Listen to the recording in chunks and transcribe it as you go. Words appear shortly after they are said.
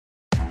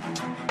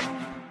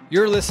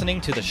You're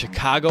listening to the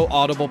Chicago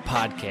Audible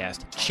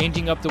Podcast,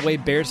 changing up the way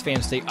Bears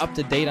fans stay up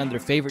to date on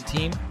their favorite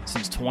team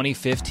since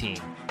 2015.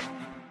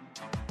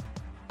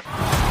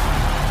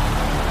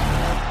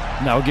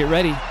 Now get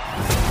ready,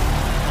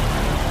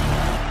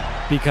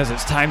 because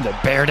it's time to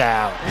bear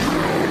down.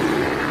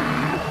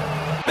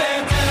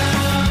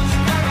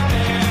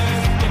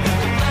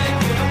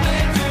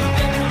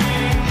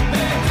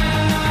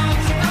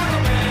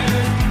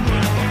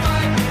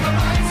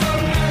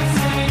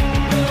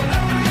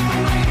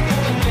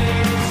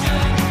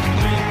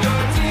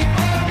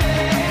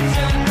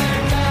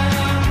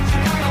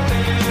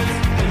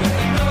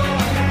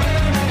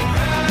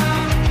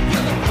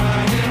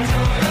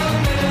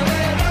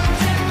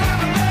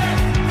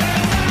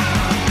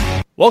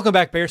 Welcome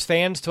back, Bears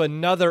fans, to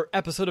another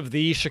episode of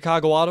the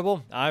Chicago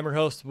Audible. I'm your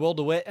host, Will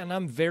DeWitt, and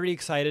I'm very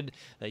excited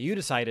that you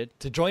decided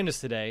to join us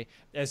today,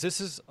 as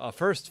this is a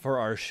first for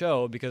our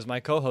show, because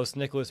my co-host,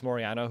 Nicholas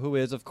Moriano, who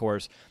is, of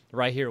course,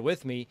 right here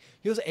with me,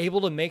 he was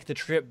able to make the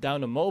trip down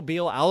to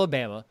Mobile,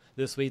 Alabama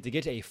this week to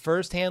get a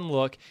first-hand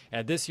look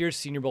at this year's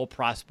Senior Bowl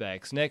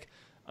prospects. Nick,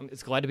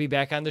 it's glad to be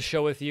back on the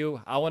show with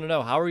you. I want to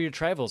know, how are your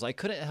travels? I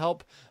couldn't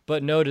help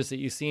but notice that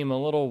you seem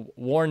a little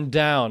worn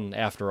down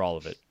after all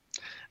of it.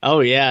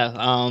 Oh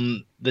yeah,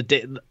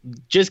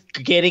 just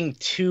getting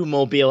to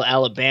Mobile,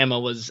 Alabama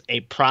was a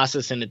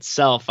process in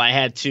itself. I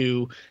had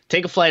to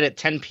take a flight at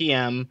 10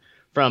 p.m.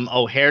 from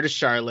O'Hare to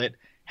Charlotte,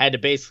 had to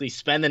basically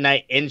spend the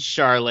night in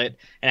Charlotte,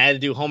 and I had to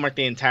do homework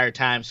the entire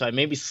time, so I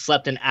maybe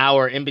slept an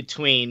hour in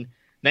between,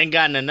 then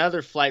got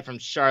another flight from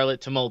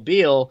Charlotte to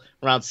Mobile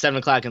around 7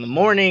 o'clock in the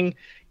morning,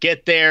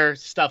 get there,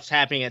 stuff's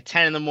happening at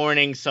 10 in the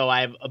morning, so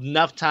I have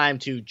enough time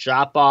to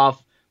drop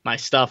off my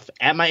stuff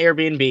at my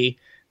Airbnb,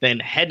 then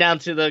head down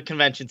to the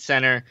convention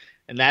center,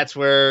 and that's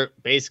where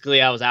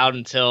basically I was out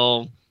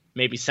until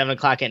maybe 7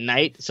 o'clock at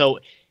night. So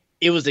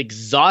it was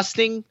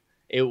exhausting.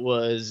 It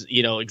was,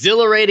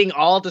 exhilarating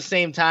all at the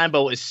same time.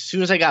 But as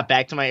soon as I got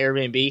back to my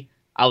Airbnb,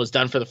 I was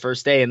done for the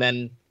first day and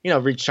then,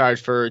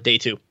 recharged for day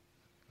two.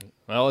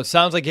 Well, it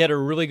sounds like you had a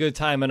really good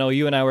time. I know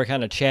you and I were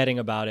kind of chatting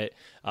about it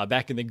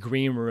back in the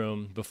green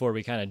room before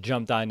we kind of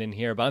jumped on in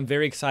here. But I'm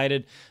very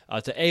excited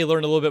to,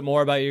 learn a little bit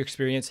more about your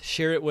experience,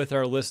 share it with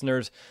our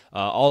listeners,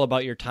 all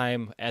about your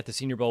time at the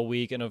Senior Bowl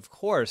week. And, of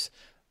course,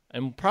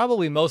 and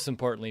probably most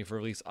importantly for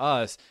at least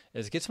us,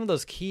 is get some of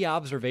those key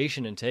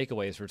observation and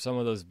takeaways for some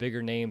of those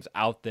bigger names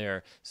out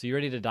there. So you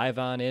ready to dive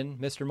on in,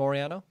 Mr.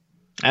 Moriano?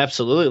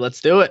 Absolutely. Let's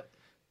do it.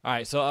 All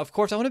right, so of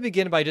course I want to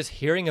begin by just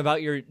hearing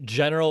about your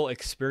general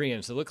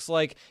experience. It looks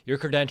like your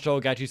credential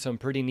got you some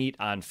pretty neat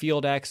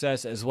on-field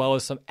access as well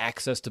as some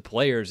access to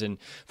players. And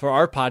for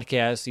our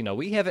podcast,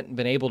 we haven't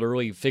been able to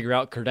really figure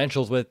out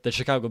credentials with the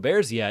Chicago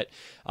Bears yet.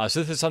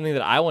 So this is something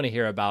that I want to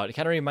hear about. It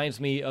kind of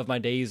reminds me of my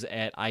days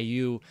at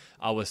IU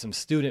with some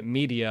student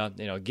media,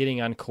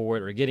 getting on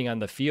court or getting on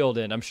the field.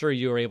 And I'm sure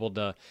you were able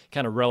to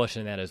kind of relish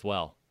in that as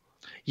well.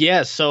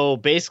 Yeah, so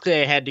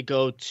basically I had to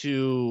go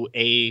to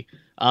the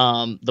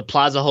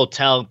Plaza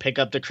Hotel and pick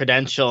up the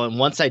credential. And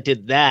once I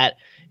did that,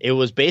 it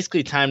was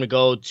basically time to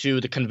go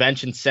to the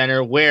convention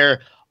center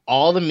where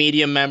all the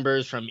media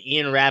members from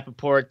Ian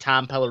Rappaport,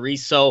 Tom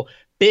Peloriso,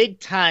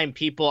 big time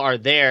people are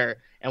there.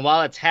 And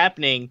while it's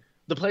happening,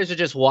 the players are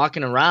just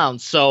walking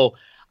around. So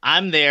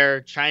I'm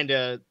there trying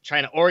to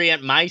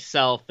orient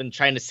myself and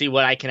trying to see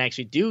what I can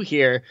actually do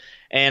here.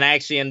 And I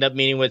actually ended up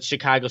meeting with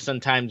Chicago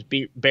Sun-Times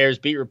Bears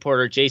beat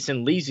reporter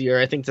Jason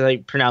Lezier, I think that I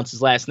pronounce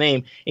his last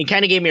name, and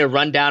kind of gave me a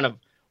rundown of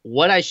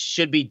what I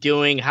should be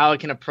doing, how I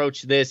can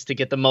approach this to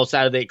get the most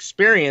out of the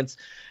experience.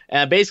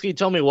 Basically, he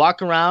told me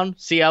walk around,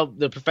 see how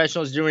the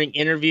professionals are doing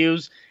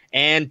interviews,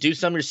 and do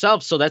some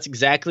yourself. So that's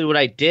exactly what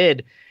I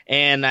did.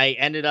 And I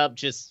ended up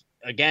just,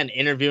 again,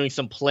 interviewing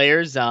some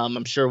players.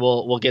 I'm sure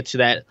we'll get to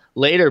that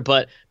later.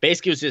 But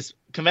basically, it was just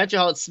convention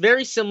hall. It's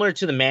very similar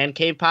to the Man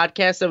Cave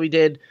podcast that we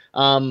did,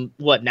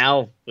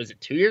 was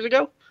it 2 years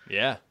ago?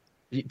 Yeah.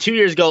 2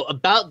 years ago,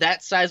 about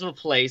that size of a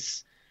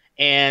place.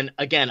 And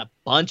again, a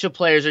bunch of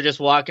players are just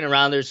walking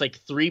around. There's like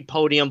 3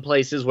 podium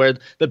places where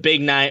the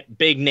big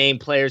name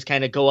players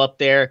kind of go up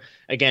there.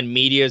 Again,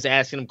 media is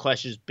asking them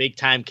questions, big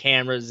time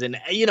cameras, and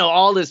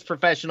all this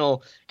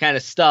professional kind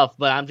of stuff.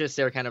 But I'm just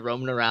there kind of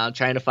roaming around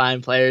trying to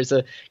find players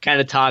to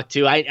kind of talk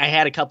to. I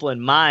had a couple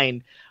in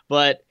mind,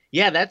 but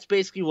yeah, that's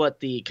basically what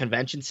the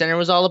convention center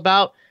was all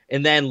about.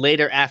 And then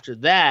later after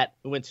that,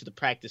 we went to the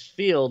practice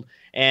field,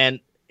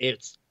 and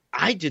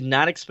I did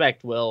not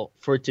expect, Will,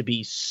 for it to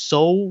be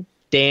so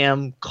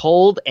damn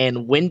cold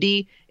and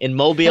windy in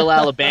Mobile,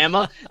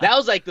 Alabama. That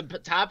was like the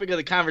topic of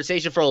the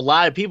conversation for a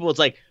lot of people. It's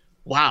like,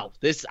 wow,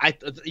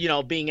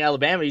 being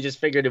Alabama, you just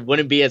figured it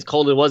wouldn't be as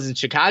cold as it was in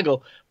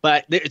Chicago.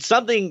 But it's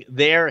something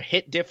there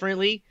hit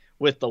differently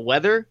with the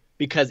weather,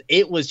 because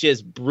it was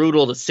just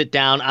brutal to sit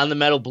down on the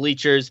metal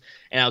bleachers.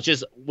 And I was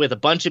just with a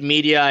bunch of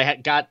media. I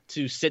got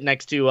to sit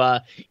next to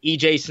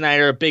E.J.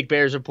 Snyder, a big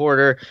Bears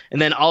reporter.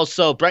 And then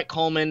also Brett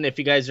Coleman, if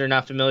you guys are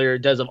not familiar,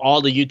 does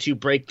all the YouTube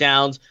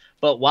breakdowns.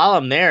 But while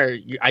I'm there,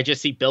 I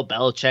just see Bill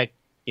Belichick,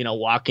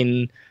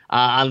 walking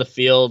on the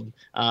field.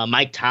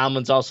 Mike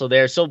Tomlin's also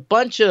there. So a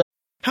bunch of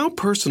How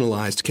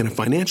personalized can a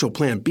financial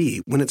plan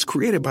be when it's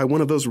created by one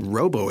of those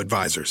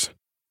robo-advisors?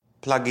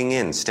 Plugging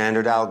in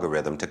standard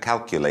algorithm to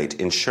calculate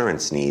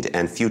insurance need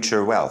and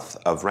future wealth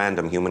of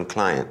random human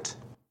client.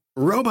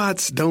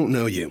 Robots don't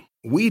know you.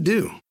 We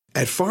do.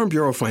 At Farm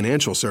Bureau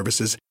Financial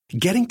Services,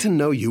 getting to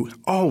know you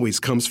always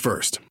comes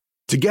first.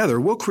 Together,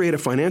 we'll create a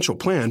financial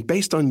plan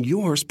based on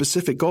your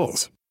specific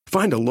goals.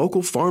 Find a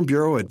local Farm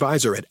Bureau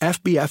advisor at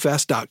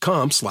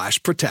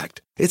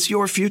fbfs.com/protect. It's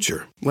your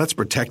future. Let's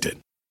protect it.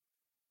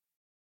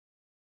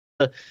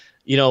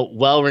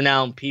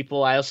 Well-renowned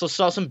people. I also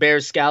saw some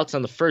Bears scouts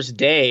on the first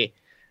day,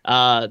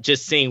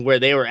 just seeing where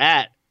they were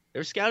at. They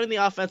were scouting the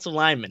offensive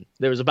linemen.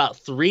 There was about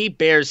 3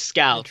 Bears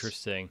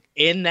scouts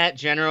in that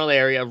general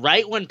area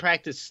right when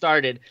practice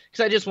started,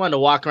 because I just wanted to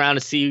walk around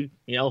and see,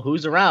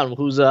 who's around,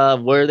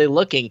 where are they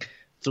looking.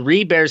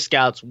 3 Bears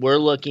scouts were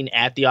looking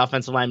at the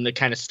offensive linemen to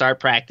kind of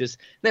start practice.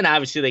 Then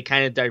obviously they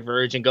kind of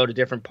diverge and go to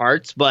different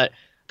parts, but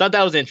thought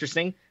that was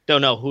interesting.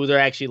 Don't know who they're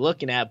actually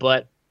looking at,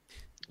 but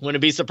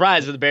wouldn't be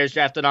surprised if the Bears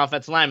drafted an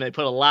offensive lineman. They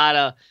put a lot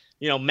of,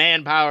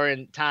 manpower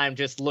and time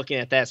just looking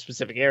at that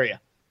specific area.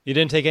 You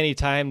didn't take any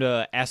time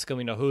to ask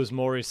them, who's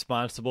more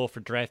responsible for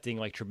drafting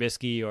like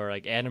Trubisky or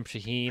like Adam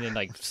Shaheen and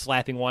like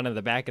slapping one on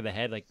the back of the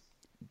head, like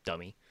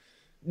dummy.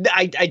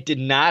 I did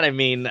not. I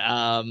mean,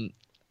 I'm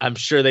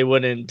sure they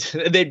wouldn't.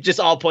 They'd just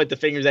all point the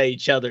fingers at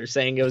each other,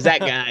 saying it was that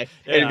guy.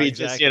 Yeah, It'd be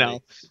exactly.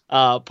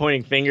 just,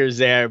 pointing fingers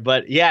there.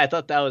 But yeah, I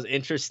thought that was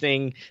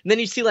interesting. And then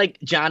you see like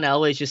John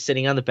Elway's just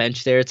sitting on the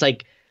bench there. It's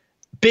like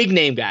big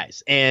name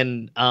guys.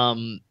 And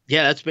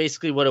that's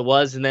basically what it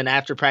was. And then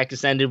after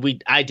practice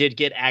ended, I did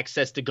get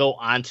access to go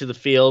onto the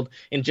field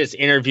and just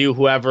interview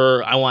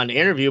whoever I wanted to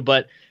interview.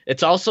 But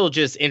it's also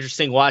just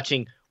interesting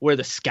watching where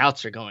the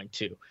scouts are going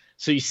to.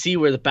 So you see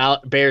where the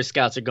Bears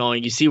scouts are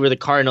going. You see where the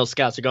Cardinals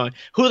scouts are going,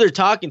 who they're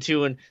talking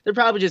to, and they're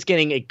probably just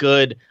getting a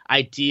good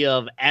idea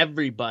of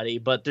everybody,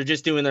 but they're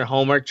just doing their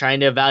homework,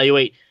 trying to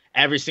evaluate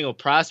every single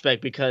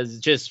prospect, because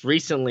just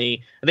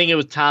recently, I think it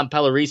was Tom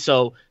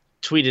Peloriso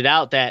tweeted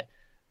out that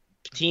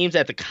teams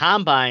at the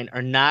Combine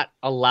are not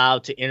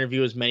allowed to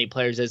interview as many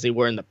players as they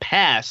were in the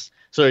past.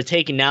 So they're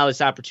taking now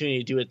this opportunity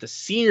to do it at the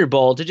Senior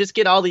Bowl to just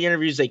get all the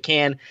interviews they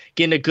can,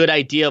 getting a good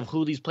idea of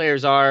who these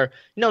players are,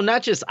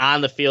 not just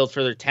on the field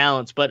for their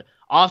talents, but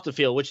off the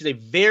field, which is a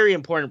very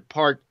important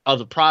part of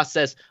the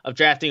process of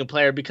drafting a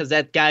player, because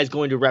that guy is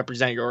going to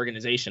represent your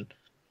organization.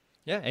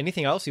 Yeah.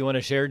 Anything else you want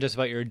to share just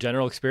about your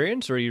general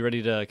experience, or are you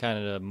ready to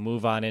kind of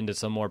move on into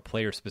some more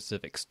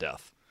player-specific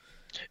stuff?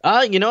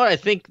 I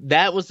think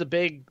that was the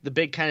big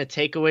kind of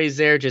takeaways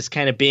there, just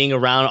kind of being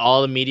around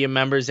all the media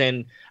members.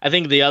 And I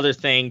think the other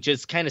thing,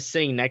 just kind of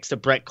sitting next to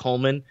Brett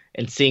Coleman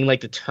and seeing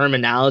like the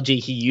terminology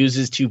he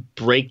uses to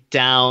break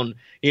down,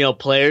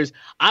 players.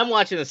 I'm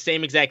watching the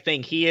same exact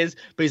thing he is,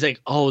 but he's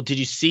like, oh, did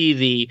you see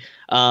the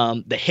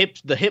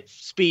hip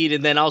speed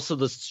and then also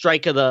the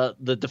strike of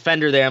the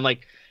defender there? I'm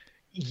like,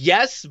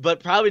 yes,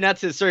 but probably not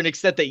to a certain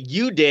extent that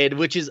you did,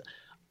 which is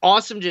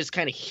awesome to just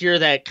kind of hear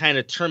that kind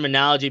of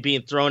terminology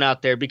being thrown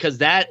out there, because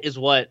that is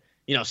what,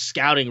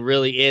 scouting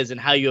really is, and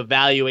how you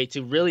evaluate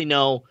to really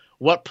know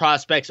what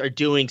prospects are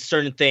doing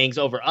certain things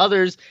over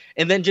others.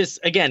 And then just,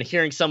 again,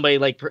 hearing somebody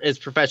like as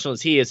professional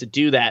as he is to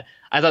do that,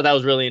 I thought that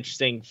was really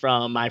interesting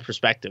from my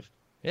perspective.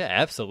 Yeah,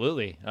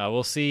 absolutely.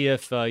 We'll see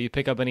if you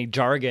pick up any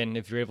jargon,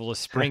 if you're able to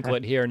sprinkle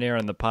it here and there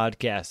on the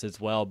podcast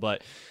as well.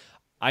 But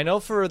I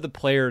know for the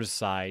players'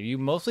 side, you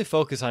mostly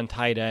focus on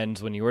tight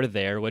ends when you were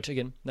there, which,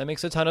 again, that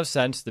makes a ton of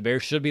sense. The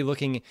Bears should be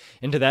looking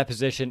into that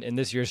position in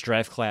this year's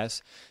draft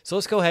class. So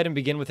let's go ahead and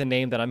begin with a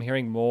name that I'm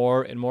hearing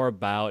more and more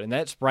about, and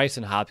that's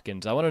Brycen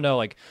Hopkins. I want to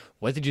know,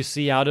 what did you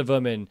see out of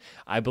him? And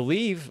I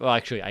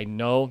I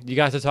know you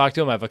got to talk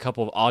to him. I have a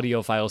couple of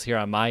audio files here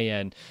on my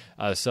end.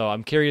 So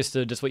I'm curious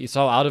to just what you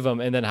saw out of him,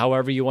 and then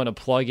however you want to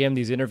plug in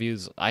these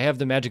interviews. I have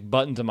the magic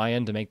buttons on my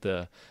end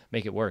to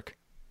make it work.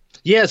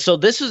 Yeah, so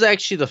this was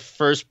actually the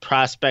first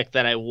prospect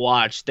that I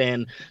watched.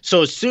 And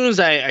so as soon as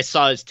I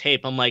saw his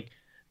tape, I'm like,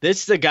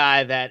 this is a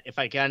guy that if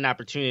I got an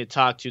opportunity to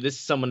talk to, this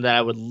is someone that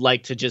I would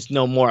like to just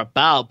know more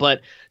about.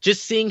 But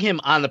just seeing him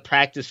on the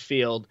practice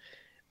field,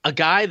 a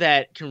guy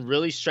that can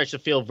really stretch the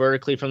field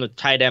vertically from the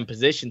tight end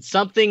position,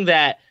 something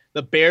that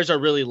the Bears are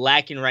really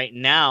lacking right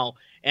now.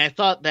 And I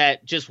thought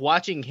that just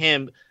watching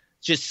him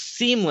just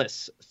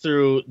seamless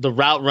through the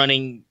route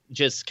running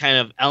just kind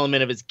of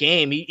element of his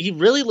game, he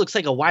really looks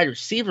like a wide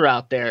receiver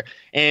out there.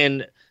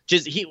 And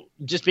just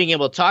being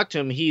able to talk to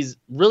him, he's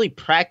really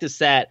practiced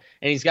that,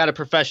 and he's got a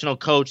professional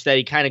coach that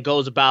he kind of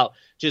goes about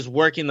just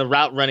working the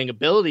route running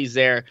abilities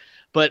there.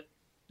 But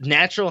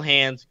natural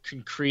hands,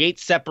 can create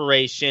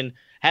separation,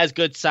 has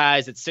good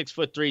size at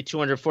 6'3",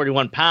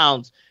 241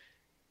 pounds.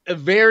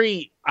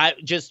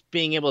 Just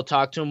being able to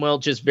talk to him, Will,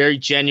 just very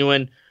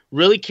genuine.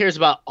 Really cares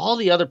about all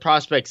the other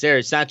prospects there.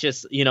 It's not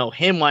just,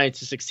 him wanting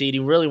to succeed. He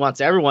really wants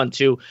everyone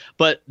to.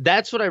 But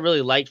that's what I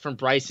really liked from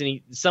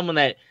Brycen. He's someone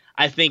that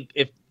I think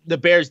if the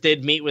Bears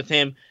did meet with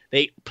him,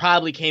 they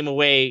probably came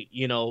away,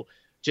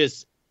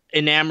 just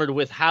enamored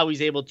with how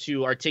he's able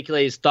to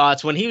articulate his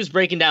thoughts. When he was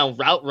breaking down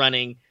route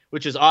running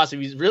which is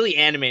awesome. He's really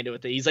animated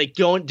with it. He's like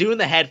doing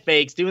the head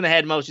fakes, doing the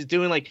head motions,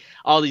 doing like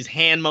all these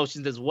hand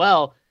motions as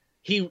well.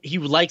 He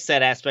likes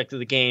that aspect of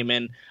the game,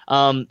 and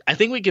I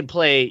think we could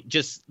play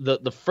just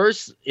the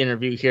first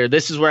interview here.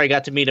 This is where I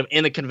got to meet him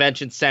in the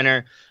convention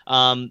center,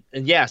 and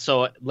yeah,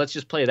 so let's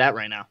just play that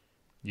right now.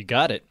 You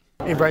got it.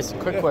 Hey, Bryson,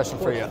 quick question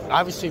for you.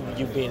 Obviously,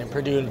 you being in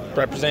Purdue and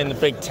representing the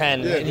Big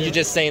Ten, and you're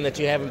just saying that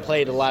you haven't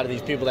played a lot of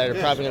these people that are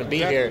probably going to be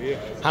here.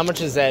 How much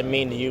does that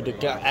mean to you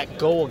to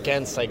go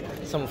against like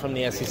someone from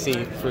the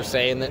SEC, per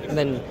se, and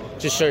then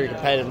just show your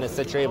competitiveness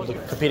that you're able to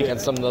compete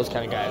against some of those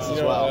kind of guys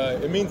as well?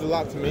 It means a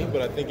lot to me,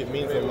 but I think it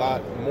means a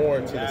lot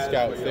more to the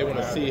scouts. They want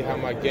to see how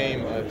my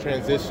game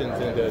transitions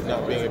into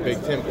not being a Big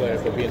Ten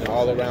player, but being an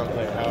all-around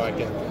player, how I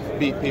can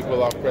beat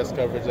people off press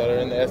coverage that are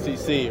in the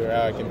SEC, or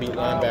how I can beat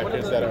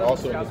linebackers that are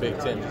also in the Big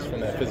Ten, just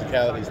from that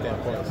physicality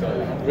standpoint.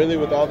 So really,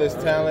 with all this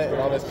talent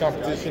and all this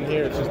competition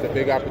here, it's just a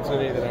big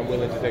opportunity that I'm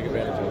willing to take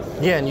advantage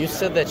of. Yeah, and you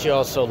said that you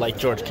also like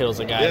George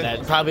Kittle's a guy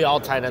that probably all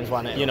tight ends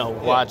want to,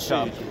 watch.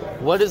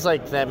 What is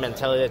like that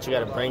mentality that you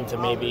got to bring to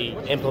maybe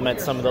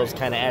implement some of those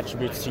kind of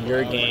attributes to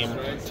your game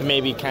to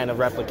maybe kind of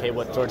replicate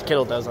what George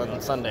Kittle does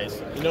on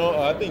Sundays?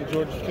 I think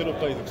George Kittle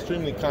plays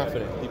extremely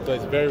confident. He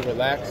plays very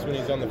relaxed when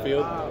he's on the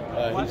field.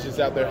 He's just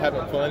out there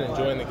having fun,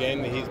 enjoying the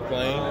game that he's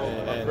playing,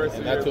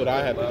 and that's what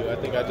I have to do. I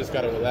think I just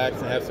got to relax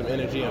and have some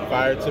energy and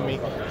fire to me.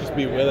 Just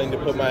be willing to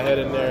put my head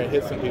in there and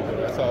hit some people.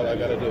 That's all I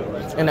got to do.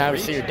 And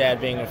obviously your dad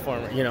being a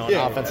former, an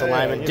offensive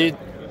lineman. Dude,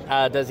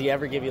 does he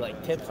ever give you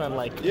like tips on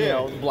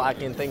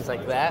blocking, things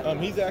like that?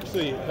 He's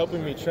actually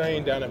helping me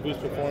train down at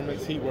Boost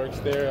Performance. He works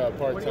there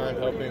part-time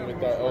helping with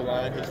our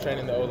O-line. He's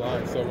training the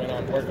O-line. So when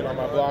I'm working on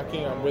my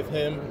blocking, I'm with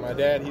him. My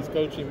dad, he's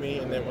coaching me.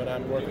 And then when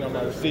I'm working on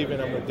my receiving,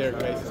 I'm with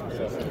Derek Mason.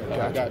 So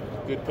I've got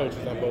good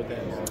coaches on both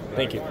ends.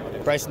 Thank you.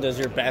 Bryson, does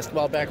your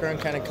basketball background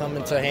kind of come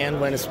into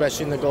hand when,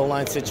 especially in the goal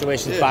line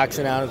situations,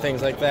 boxing out and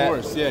things like that?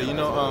 Of course, yeah.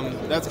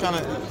 That's kind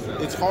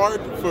of – it's hard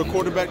for a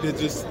quarterback to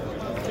just –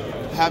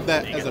 have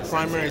that as a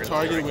primary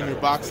target when you're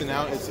boxing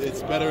out.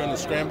 It's better in the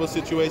scramble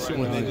situation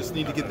when they just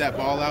need to get that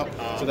ball out.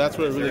 So that's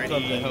where it really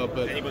comes to help.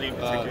 But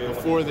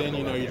before then,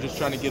 you're just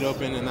trying to get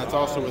open, and that's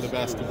also where the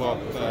basketball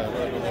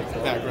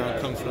background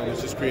comes from.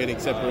 It's just creating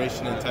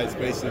separation in tight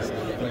spaces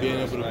and being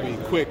able to be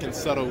quick and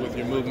subtle with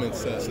your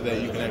movements so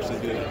that you can actually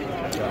do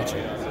it.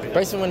 Gotcha.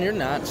 Bryson, when you're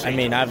not,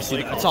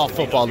 obviously it's all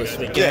football this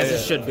week, as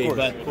it should be.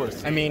 Of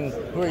course.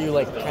 Who are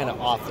you kind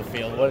of off the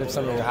field? What are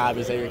some of your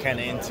hobbies that you're kind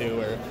of into,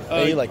 or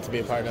that you like to be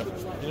a part of?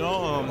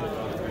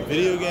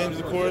 Video games,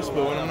 of course,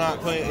 but when I'm not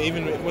playing,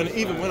 even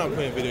when I'm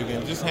playing video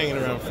games, just hanging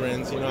around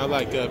friends. I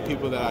like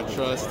people that I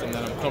trust and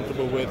that I'm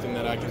comfortable with, and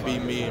that I can be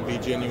me and be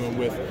genuine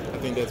with. I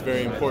think that's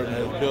very important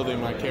in building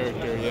my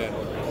character. Yeah.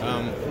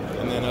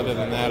 And then other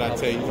than that, I'd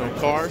say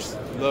cars.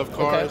 Love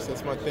cars. Okay.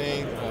 That's my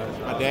thing.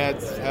 My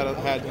dad's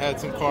had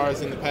some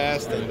cars in the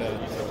past, and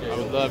I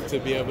would love to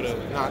be able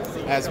to, not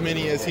as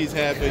many as he's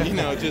had, but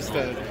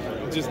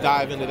just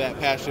dive into that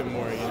passion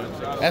more.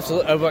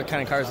 Absolutely. What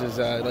kind of cars is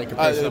your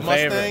personal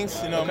Mustangs,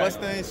 favorite? Okay.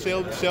 Mustangs,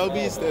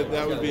 Shelbys,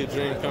 that would be a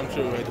dream come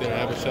true right there. I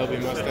have a Shelby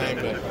Mustang,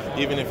 but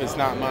even if it's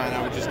not mine,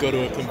 I would just go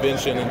to a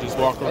convention and just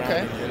walk around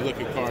and look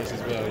at cars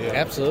as well. Yeah.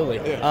 Absolutely.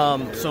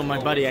 Yeah. So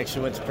my buddy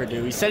actually went to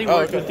Purdue. He said he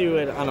worked with you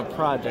on a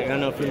project. I don't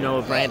know if you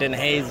know Brandon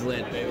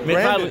Hazlett.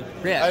 Brandon?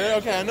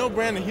 I know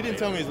Brandon. He didn't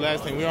tell me his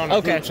last name. We were on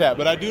a group chat,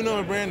 but I do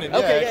know Brandon.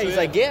 Okay, he's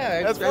like,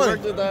 that's I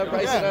worked with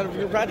Bryson on a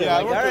group project. Yeah,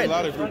 I worked with a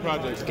lot of group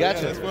projects.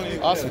 Gotcha. That's funny.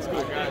 Awesome.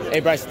 Cool.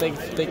 Hey, Bryson,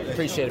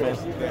 appreciate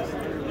it,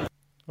 man.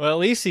 Well, at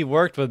least he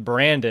worked with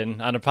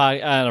Brandon on a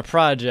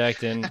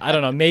project, and I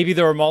don't know, maybe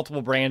there were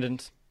multiple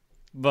Brandons,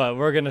 but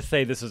we're going to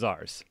say this is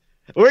ours.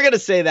 We're going to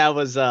say that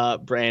was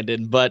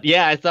Brandon. But,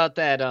 yeah, I thought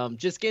that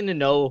just getting to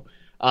know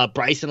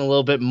Bryson a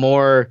little bit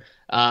more,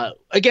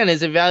 again,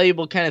 is a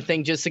valuable kind of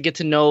thing just to get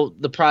to know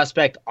the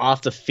prospect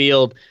off the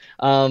field.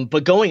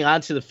 But going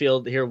onto the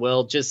field here,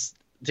 Will, just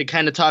to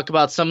kind of talk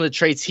about some of the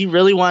traits, he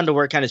really wanted to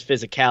work on his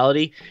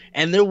physicality.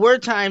 And there were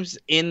times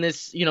in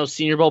this,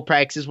 Senior Bowl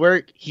practices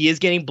where he is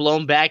getting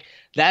blown back.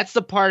 That's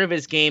the part of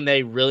his game that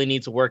he really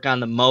needs to work on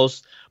the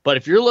most. But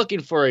if you're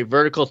looking for a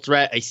vertical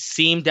threat, a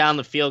seam down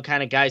the field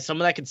kind of guy,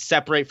 someone that can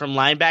separate from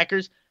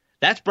linebackers,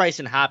 that's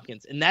Brycen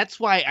Hopkins. And that's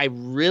why I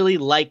really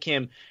like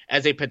him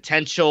as a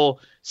potential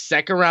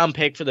second-round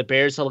pick for the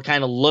Bears to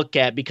kind of look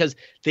at, because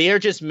they are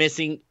just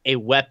missing a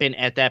weapon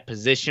at that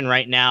position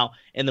right now.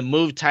 And the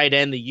move tight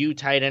end, the U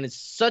tight end, is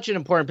such an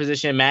important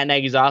position in Matt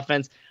Nagy's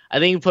offense. I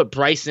think you put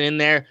Brycen in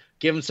there,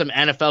 give him some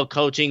NFL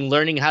coaching,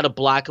 learning how to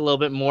block a little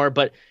bit more,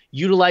 but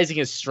utilizing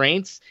his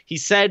strengths. He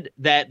said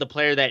that the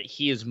player that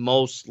he is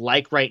most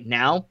like right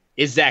now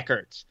is Zach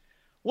Ertz.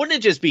 Wouldn't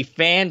it just be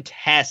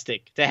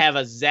fantastic to have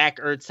a Zach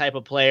Ertz type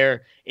of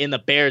player in the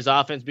Bears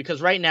offense?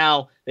 Because right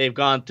now they've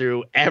gone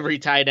through every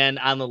tight end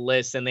on the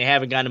list and they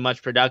haven't gotten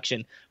much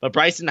production. But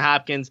Brycen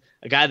Hopkins,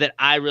 a guy that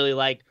I really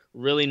like,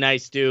 really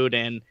nice dude.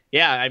 And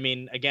yeah, I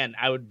mean, again,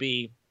 I would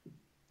be,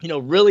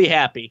 really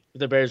happy if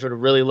the Bears were to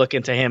really look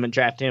into him and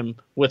draft him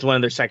with one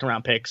of their second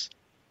round picks.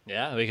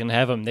 Yeah, we can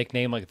have him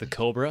nicknamed like the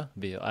Cobra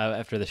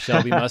after the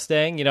Shelby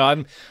Mustang. You know,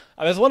 it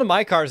was one of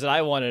my cars that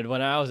I wanted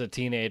when I was a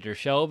teenager.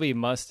 Shelby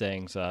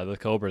Mustangs, the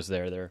Cobras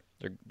they're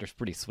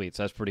pretty sweet.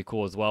 So that's pretty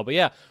cool as well. But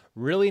yeah,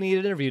 really neat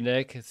interview,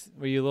 Nick.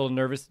 Were you a little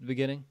nervous at the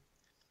beginning?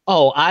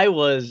 Oh, I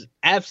was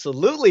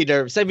absolutely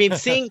nervous. I mean,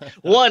 seeing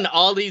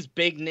all these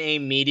big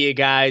name media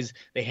guys,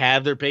 they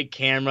have their big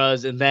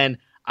cameras, and then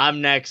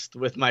I'm next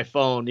with my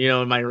phone,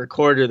 and my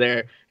recorder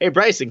there. Hey,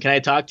 Bryson, can I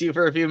talk to you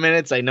for a few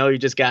minutes? I know you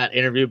just got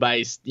interviewed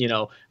by,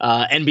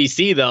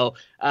 NBC, though.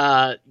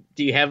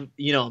 Do you have,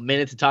 a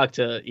minute to talk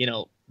to,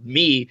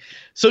 me?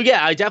 So,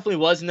 yeah, I definitely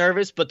was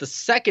nervous. But the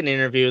second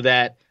interview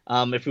that,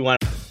 if we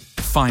want.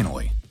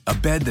 Finally, a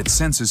bed that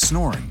senses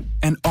snoring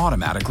and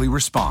automatically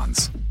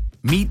responds.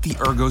 Meet the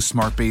Ergo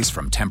Smart Base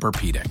from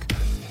Tempur-Pedic,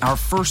 our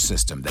first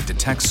system that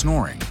detects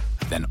snoring,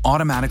 then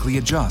automatically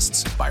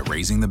adjusts by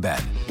raising the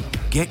bed.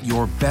 Get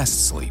your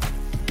best sleep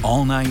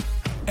all night,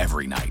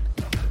 every night.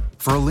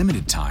 For a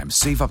limited time,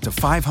 save up to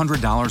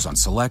 $500 on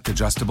select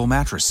adjustable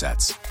mattress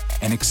sets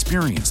and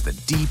experience the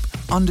deep,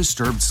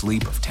 undisturbed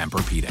sleep of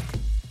Tempur-Pedic.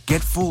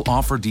 Get full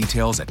offer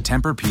details at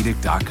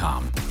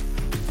TempurPedic.com.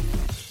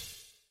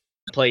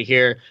 Play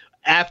here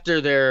after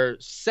their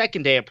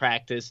second day of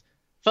practice,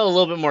 felt a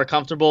little bit more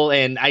comfortable,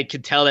 and I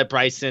could tell that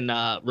Bryson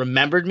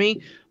remembered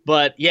me.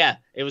 But yeah,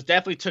 it was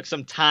definitely took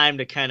some time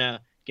to kind of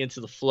get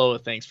into the flow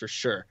of things for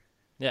sure.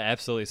 Yeah,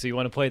 absolutely. So you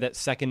want to play that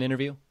second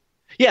interview?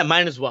 Yeah,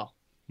 might as well.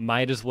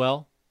 Might as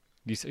well?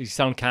 You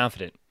sound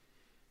confident.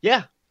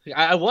 Yeah,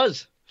 I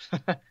was.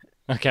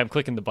 Okay, I'm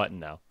clicking the button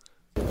now.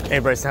 Hey,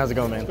 Bryson, how's it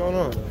going, man? What's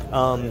going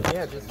on?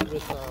 Yeah, just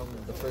with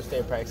the first day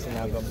of practice and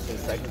now going to the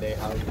second day,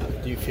 how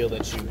do you feel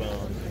that you've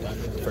done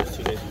the first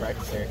 2 days of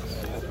practice here?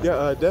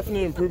 Yeah,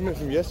 definitely improvement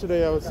from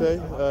yesterday, I would say.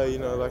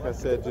 Like I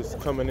said, just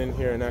coming in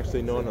here and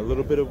actually knowing a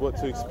little bit of what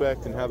to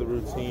expect and how the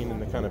routine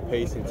and the kind of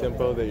pace and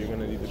tempo that you're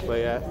going to need to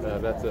play at.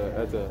 That's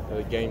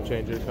a game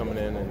changer coming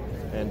in,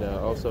 and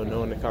also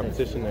knowing the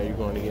competition that you're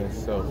going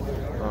against. So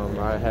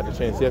I had the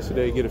chance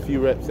yesterday to get a few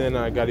reps in.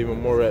 I got even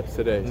more reps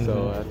today,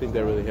 so I think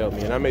that really helped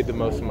me. And I made the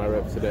most of my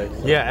reps today.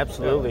 So, yeah,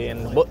 absolutely. Yeah.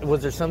 And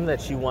was there something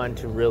that you wanted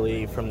to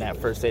really, from that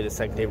first day to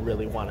second day,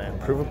 really want to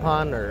improve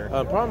upon? Or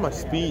probably my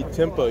speed,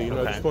 tempo.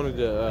 Just wanted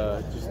to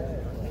just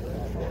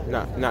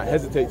not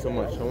hesitate so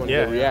much. I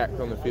wanted to react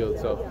on the field.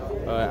 So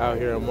out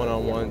here in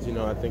one-on-ones,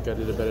 I think I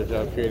did a better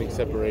job creating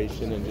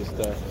separation and just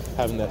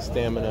having that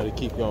stamina to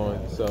keep going.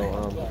 So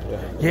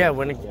yeah,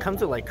 when it comes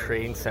to like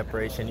creating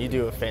separation, you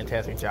do a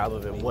fantastic job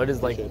of it. What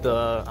is like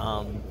the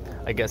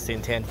I guess the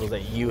intangibles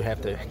that you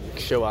have to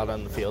show out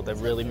on the field that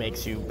really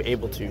makes you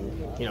able to,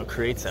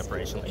 create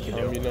separation like you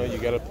do? You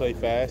got to play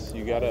fast.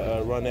 You got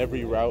to run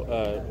every route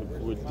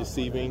with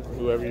deceiving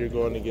whoever you're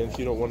going against.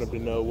 You don't want them to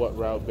know what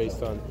route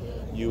based on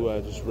you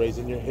just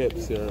raising your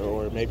hips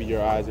or maybe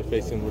your eyes are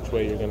facing which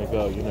way you're going to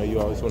go. You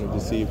always want to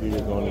deceive who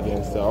you're going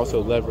against.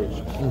 Also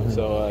leverage.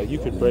 So you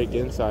could break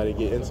inside and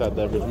get inside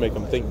leverage, make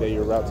them think that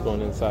your route's going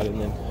inside, and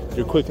then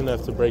you're quick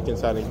enough to break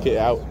inside and get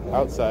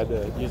outside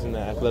using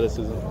that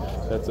athleticism.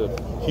 That's a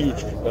huge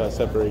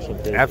separation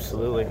period.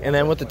 Absolutely. And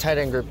then with the tight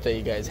end group that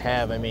you guys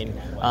have,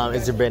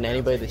 has there been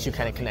anybody that you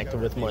kind of connected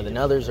with more than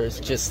others, or is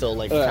it just still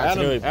like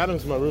continuity?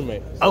 Adam's my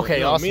roommate. So,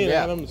 okay, awesome. Me and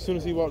Adam, as soon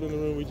as he walked in the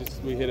room,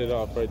 we hit it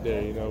off right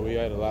there. We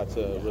had a lot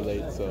to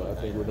relate, so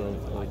I think we're doing.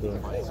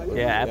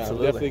 Yeah,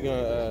 absolutely. I'm definitely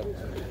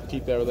gonna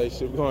keep that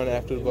relationship going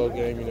after the bowl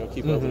game.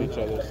 Keep up with each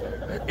other.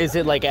 So. Is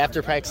it like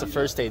after practice the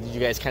first day? Did you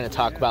guys kind of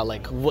talk about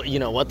like what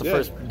the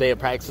first day of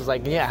practice was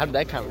like? Yeah, how did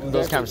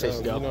those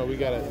conversations go?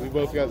 We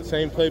both got the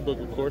same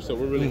playbook, of course, so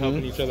we're really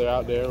helping each other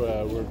out there.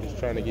 We're just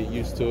trying to get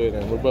used to it,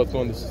 and we're both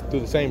going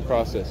through the same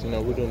process.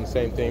 We're doing the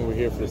same thing. We're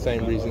here for the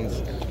same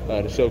reasons,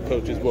 to show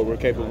coaches what we're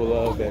capable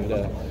of, and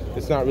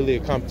it's not really a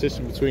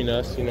competition between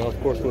us.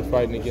 Of course, we're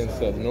fighting against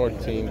the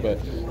North team, but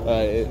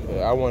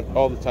I want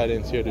all the tight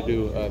ends here to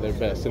do their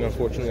best. And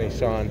unfortunately,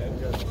 Sean,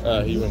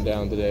 he went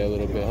down today a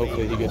little bit.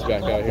 Hopefully, he gets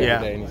back out here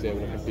today and he's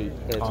able to compete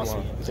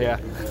awesome. tomorrow. So, yeah.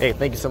 Hey,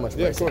 thank you so much.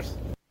 Yeah, of course.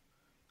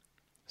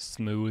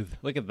 Smooth.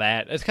 Look at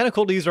that. It's kind of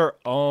cool to use our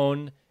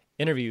own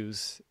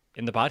interviews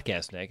in the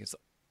podcast, Nick. It's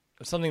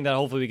something that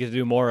hopefully we get to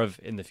do more of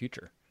in the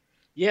future.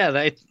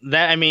 Yeah,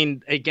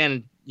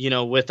 again,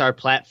 with our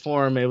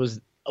platform, it was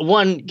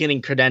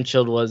getting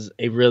credentialed was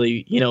a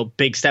really,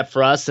 big step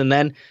for us. And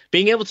then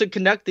being able to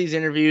conduct these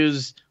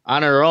interviews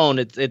on our own,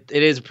 it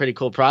is a pretty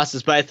cool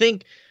process. But I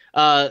think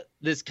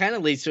this kind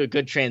of leads to a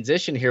good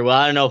transition here. Well,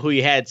 I don't know who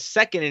you had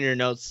second in your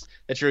notes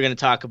that you were going to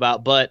talk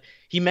about, but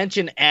he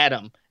mentioned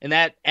Adam, and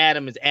that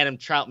Adam is Adam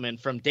Troutman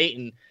from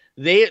Dayton.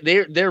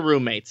 They're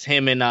roommates,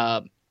 him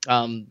and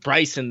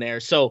Bryson there.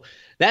 So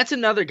that's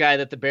another guy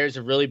that the Bears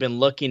have really been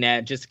looking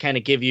at, just to kind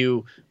of give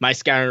you my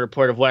scouting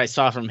report of what I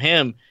saw from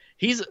him.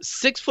 He's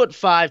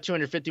 6'5",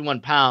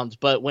 251 pounds,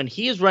 but when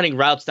he is running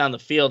routes down the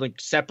field and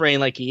separating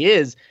like he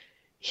is,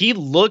 he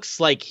looks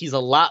like he's a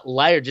lot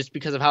lighter just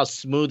because of how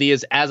smooth he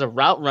is as a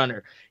route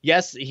runner.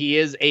 Yes, he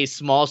is a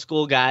small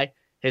school guy.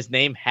 His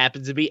name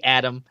happens to be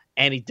Adam,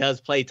 and he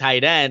does play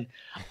tight end.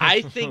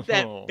 I think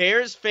that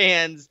Bears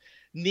fans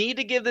need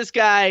to give this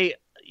guy,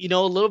 a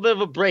little bit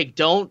of a break.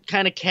 Don't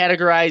kind of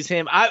categorize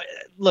him.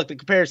 Look, the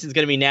comparison is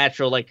going to be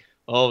natural. Like,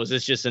 oh, is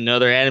this just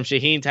another Adam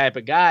Shaheen type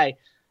of guy?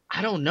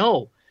 I don't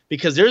know,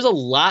 because there's a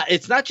lot.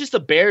 It's not just the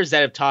Bears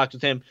that have talked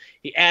with him.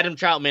 Adam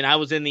Troutman, I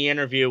was in the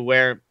interview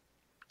where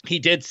he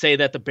did say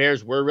that the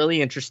Bears were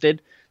really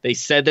interested. They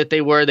said that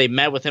they were. They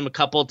met with him a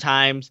couple of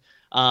times,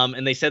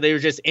 and they said they were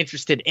just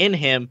interested in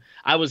him.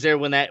 I was there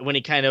when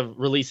he kind of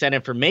released that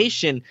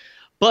information.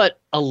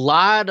 But a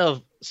lot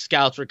of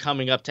scouts were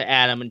coming up to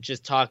Adam and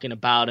just talking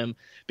about him,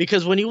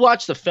 because when you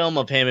watch the film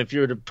of him, if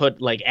you were to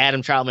put like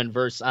Adam Troutman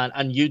verse on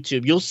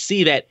YouTube, you'll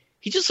see that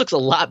he just looks a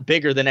lot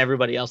bigger than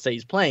everybody else that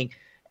he's playing.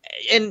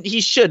 And he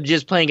should,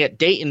 just playing at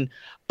Dayton,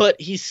 but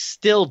he's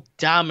still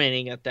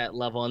dominating at that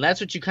level. And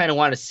that's what you kind of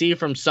want to see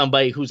from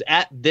somebody who's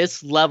at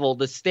this level,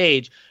 this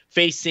stage,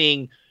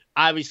 facing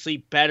obviously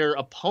better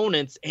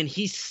opponents, and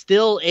he's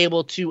still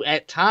able to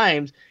at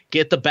times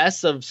get the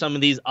best of some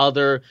of these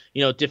other,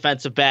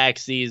 defensive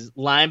backs, these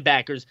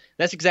linebackers.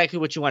 That's exactly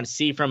what you want to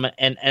see from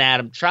an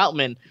Adam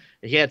Troutman.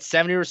 He had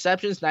 70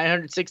 receptions,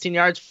 916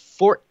 yards,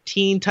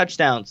 14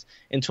 touchdowns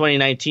in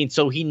 2019.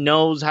 So he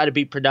knows how to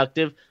be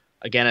productive,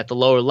 again, at the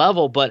lower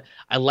level. But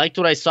I liked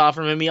what I saw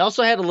from him. He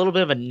also had a little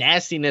bit of a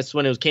nastiness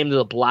when it came to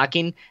the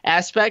blocking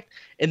aspect.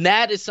 And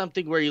that is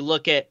something where you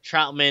look at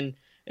Troutman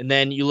and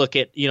then you look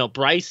at,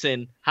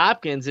 Brycen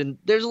Hopkins, and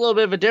there's a little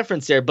bit of a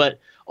difference there. But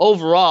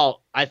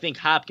overall, I think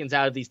Hopkins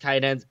out of these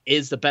tight ends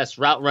is the best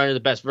route runner, the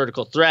best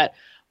vertical threat.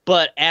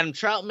 But Adam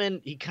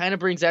Troutman, he kind of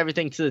brings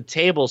everything to the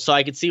table, so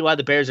I could see why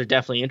the Bears are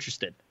definitely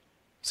interested.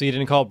 So you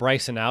didn't call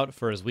Brycen out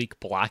for his weak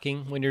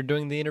blocking when you're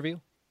doing the interview?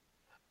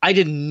 I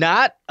did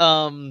not.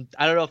 I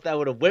don't know if that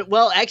would have went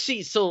well.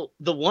 Actually, so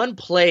the one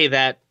play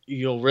that,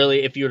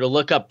 really, if you were to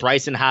look up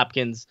Brycen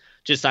Hopkins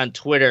just on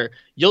Twitter,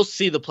 you'll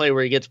see the play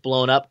where he gets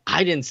blown up.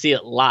 I didn't see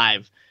it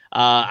live.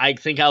 I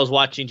think I was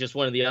watching just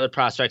one of the other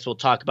prospects we'll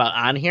talk about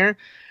on here.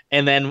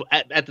 And then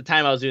at the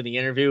time I was doing the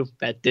interview,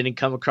 that didn't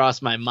come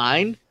across my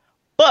mind.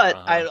 But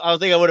I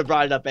think I would have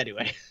brought it up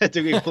anyway,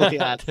 to be completely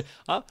honest.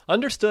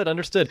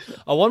 Understood.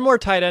 One more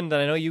tight end that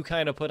I know you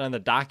kind of put on the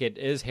docket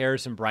is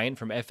Harrison Bryant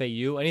from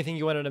FAU. Anything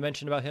you wanted to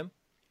mention about him?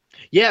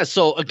 Yeah,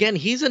 so again,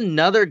 he's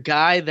another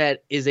guy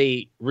that is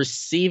a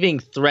receiving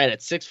threat at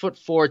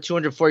 6'4",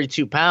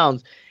 242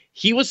 pounds.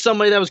 He was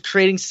somebody that was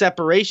creating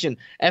separation.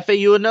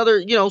 FAU,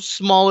 another,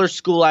 smaller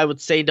school, I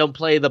would say, don't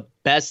play the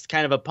best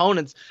kind of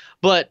opponents.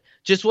 But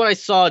just what I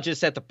saw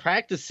just at the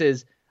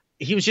practices,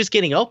 he was just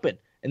getting open.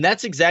 And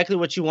that's exactly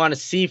what you want to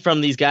see from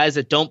these guys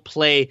that don't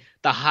play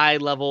the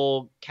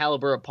high-level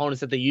caliber opponents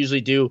that they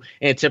usually do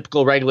in a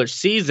typical regular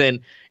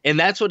season. And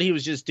that's what he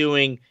was just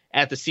doing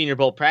at the Senior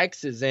Bowl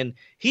practices. And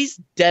he's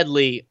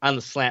deadly on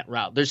the slant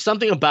route. There's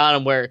something about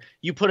him where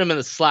you put him in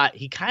the slot,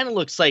 he kind of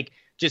looks like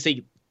just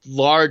a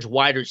large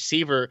wide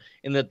receiver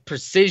in the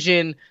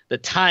precision, the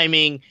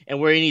timing, and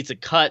where he needs to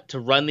cut to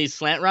run these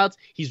slant routes.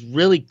 He's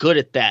really good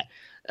at that.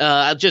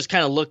 I've just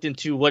kind of looked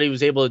into what he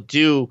was able to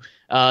do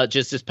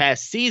just this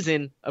past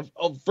season.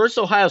 Versus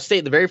Ohio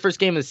State, the very first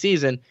game of the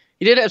season,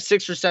 he did have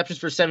 6 receptions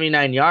for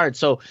 79 yards.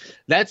 So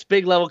that's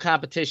big level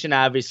competition,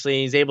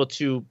 obviously. He's able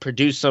to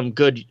produce some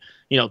good,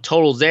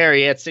 totals there.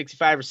 He had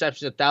 65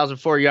 receptions,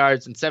 1,004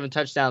 yards, and 7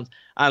 touchdowns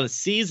on the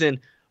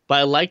season. But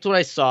I liked what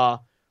I saw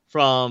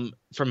from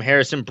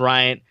Harrison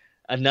Bryant,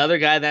 another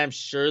guy that I'm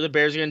sure the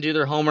Bears are going to do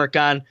their homework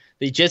on.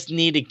 They just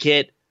need to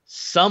get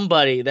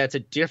somebody that's a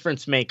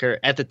difference maker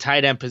at the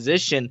tight end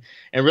position.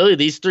 And really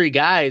these 3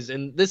 guys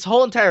and this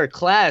whole entire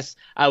class,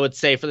 I would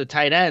say, for the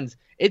tight ends,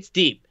 it's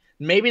deep.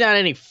 Maybe not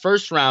any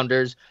first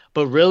rounders,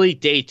 but really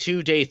day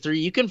 2, day 3,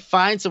 you can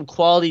find some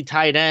quality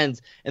tight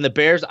ends. And the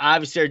Bears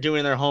obviously are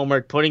doing their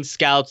homework, putting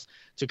scouts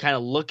to kind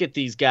of look at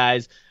these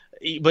guys.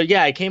 But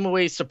yeah, I came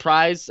away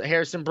surprised.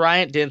 Harrison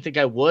Bryant, didn't think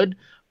I would.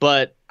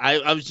 But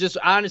I was just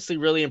honestly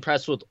really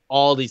impressed with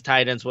all these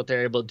tight ends, what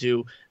they're able to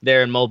do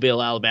there in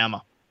Mobile,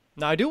 Alabama.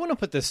 Now, I do want to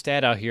put this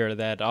stat out here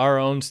that our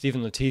own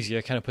Stephen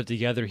Letizia kind of put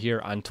together here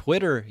on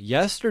Twitter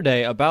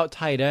yesterday about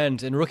tight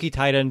ends and rookie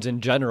tight ends in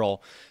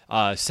general.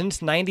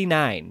 Since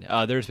 99,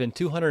 there's been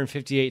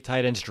 258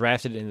 tight ends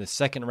drafted in the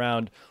second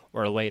round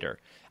or later.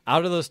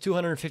 Out of those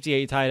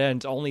 258 tight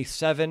ends, only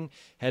 7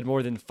 had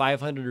more than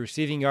 500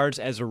 receiving yards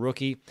as a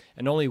rookie,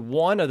 and only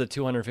 1 of the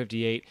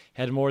 258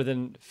 had more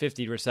than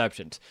 50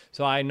 receptions.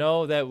 So I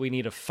know that we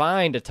need to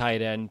find a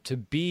tight end to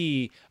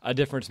be a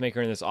difference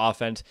maker in this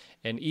offense,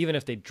 and even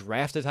if they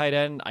draft a tight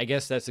end, I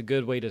guess that's a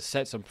good way to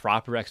set some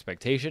proper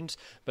expectations.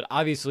 But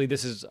obviously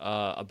this is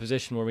a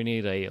position where we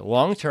need a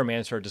long-term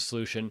answer to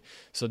solution,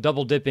 so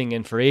double dipping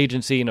in free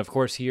agency, and of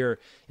course here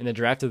in the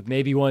draft of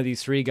maybe one of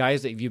these 3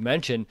 guys that you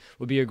mentioned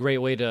would be a great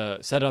way to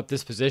set up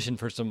this position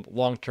for some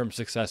long-term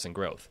success and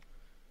growth.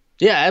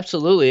 Yeah,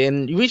 absolutely.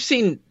 And we've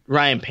seen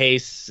Ryan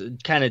Pace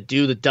kind of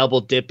do the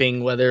double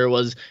dipping, whether it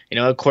was,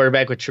 a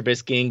quarterback with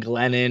Trubisky and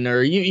Glennon,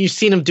 or you've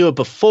seen him do it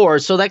before.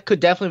 So that could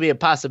definitely be a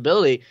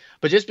possibility.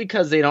 But just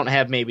because they don't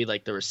have maybe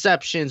like the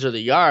receptions or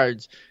the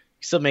yards,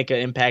 still make an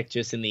impact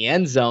just in the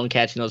end zone,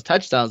 catching those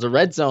touchdowns, the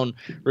red zone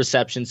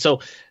reception. So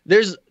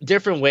there's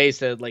different ways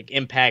to like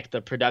impact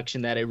the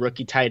production that a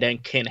rookie tight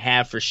end can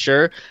have for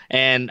sure.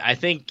 And I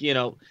think,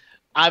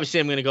 obviously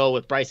I'm going to go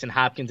with Bryson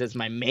Hopkins as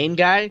my main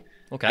guy.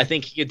 Okay. I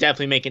think he could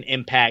definitely make an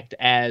impact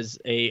as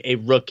a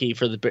rookie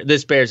for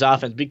this Bears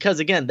offense because,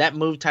 again, that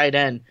move tight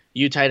end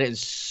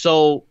is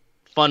so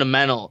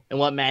fundamental in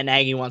what Matt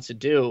Nagy wants to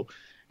do.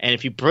 And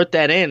if you put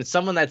that in,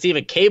 someone that's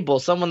even capable,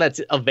 someone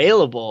that's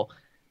available,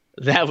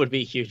 that would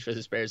be huge for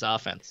this Bears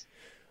offense.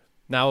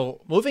 Now,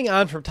 moving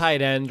on from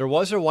tight end, there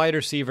was a wide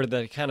receiver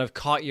that kind of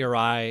caught your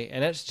eye,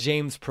 and that's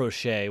James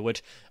Prochet,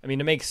 which, I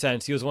mean, it makes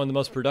sense. He was one of the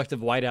most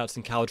productive wideouts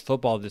in college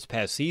football this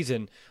past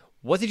season.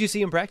 What did you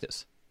see in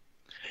practice?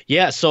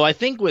 Yeah, so I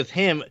think with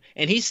him,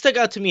 and he stuck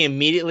out to me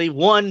immediately,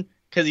 one,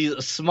 because he's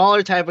a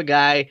smaller type of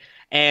guy,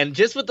 and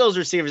just with those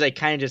receivers, I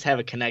kind of just have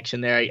a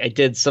connection there. I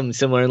did something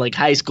similar in like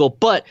high school,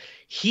 but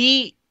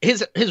his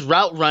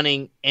route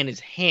running and his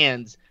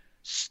hands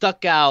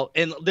stuck out,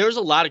 and there's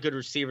a lot of good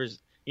receivers,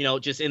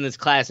 just in this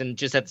class and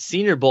just at the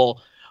Senior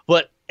Bowl,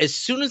 but as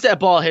soon as that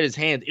ball hit his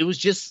hand, it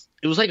was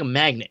like a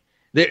magnet.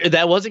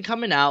 That wasn't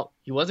coming out.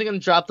 He wasn't going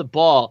to drop the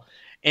ball.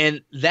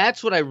 And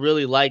that's what I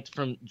really liked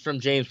from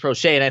James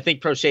Prochet. And I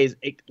think Prochet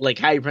is like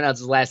how you pronounce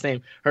his last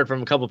name. Heard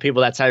from a couple of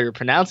people that's how you're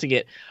pronouncing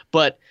it.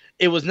 But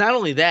it was not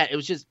only that, it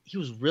was just he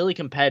was really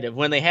competitive.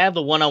 When they have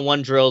the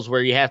one-on-one drills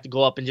where you have to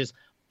go up and just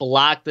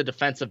block the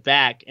defensive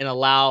back and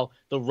allow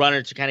the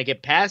runner to kind of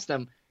get past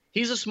him,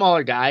 he's a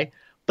smaller guy,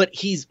 but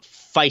he's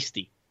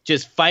feisty.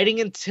 Just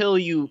fighting until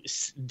he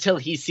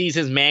sees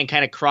his man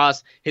kind of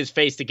cross his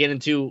face to get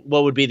into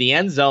what would be the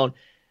end zone.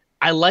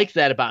 I like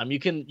that about him. You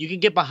can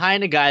get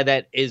behind a guy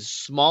that is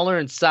smaller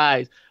in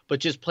size, but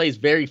just plays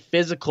very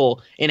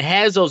physical and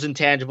has those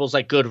intangibles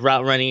like good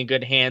route running and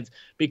good hands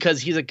because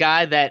he's a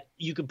guy that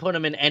you can put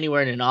him in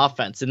anywhere in an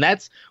offense. And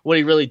that's what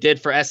he really did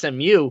for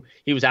SMU.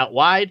 He was out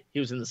wide. He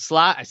was in the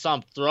slot. I saw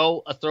him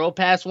throw a throw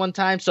pass one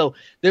time. So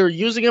they were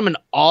using him in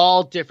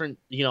all different,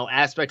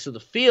 aspects of the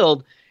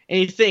field. And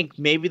you think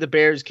maybe the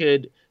Bears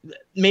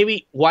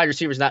maybe wide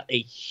receiver is not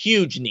a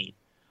huge need,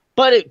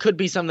 but it could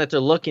be something that they're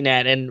looking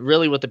at. And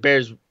really what the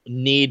Bears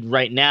need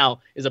right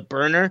now is a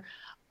burner.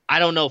 I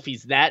don't know if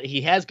he's that.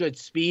 He has good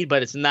speed,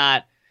 but it's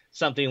not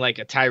something like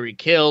a Tyreek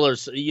Hill or,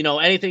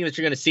 anything that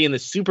you're going to see in the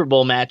Super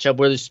Bowl matchup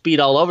where there's speed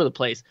all over the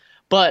place.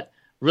 But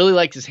really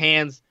likes his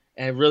hands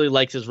and really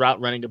likes his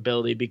route running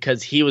ability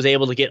because he was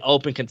able to get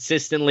open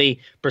consistently,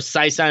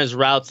 precise on his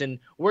routes, and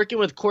working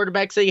with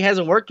quarterbacks that he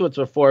hasn't worked with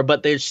before.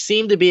 But there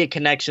seemed to be a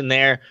connection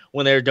there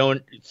when they're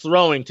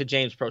throwing to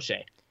James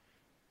Prochet.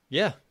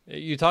 Yeah,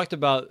 you talked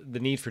about the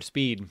need for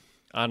speed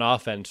on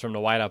offense from the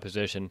wideout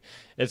position.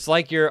 It's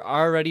like you're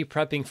already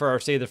prepping for our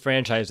State of the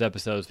Franchise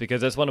episodes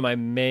because that's one of my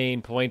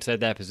main points at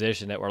that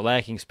position, that we're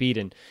lacking speed.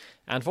 And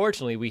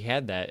unfortunately, we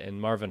had that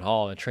in Marvin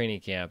Hall in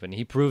training camp, and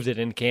he proved it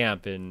in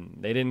camp, and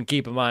they didn't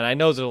keep him on. I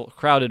know it's a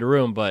crowded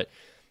room, but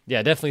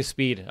yeah, definitely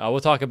speed. We'll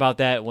talk about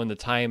that when the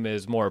time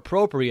is more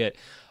appropriate.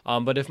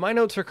 But if my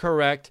notes are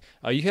correct,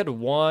 you had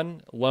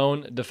one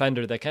lone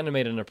defender that kind of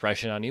made an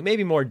impression on you.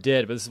 Maybe more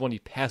did, but this is one you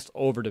passed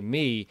over to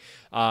me.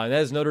 And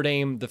that is Notre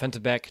Dame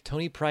defensive back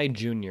Tony Pride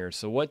Jr.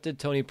 So what did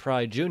Tony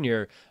Pride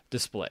Jr.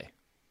 display?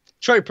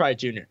 Troy Pride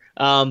Jr.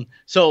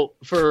 So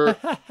the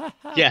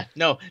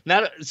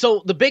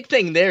big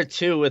thing there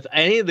too with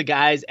any of the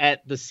guys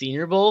at the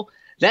Senior Bowl,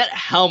 that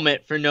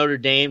helmet for Notre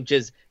Dame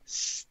just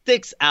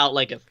sticks out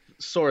like a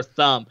sore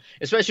thumb,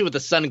 especially with the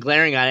sun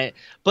glaring on it.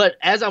 But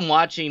as I'm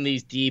watching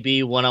these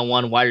DB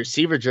one-on-one wide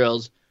receiver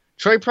drills,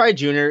 Troy Pride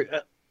Jr.,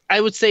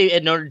 I would say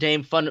at Notre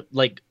Dame,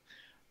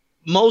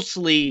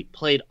 mostly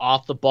played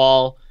off the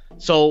ball.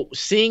 So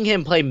seeing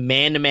him play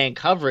man-to-man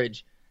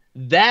coverage,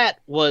 that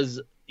was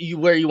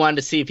where you wanted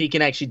to see if he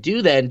can actually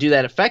do that and do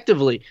that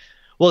effectively.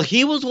 Well,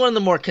 he was one of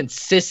the more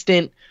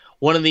consistent,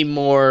 one of the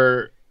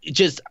more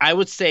I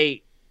would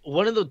say,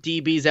 one of the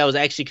DBs that was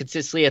actually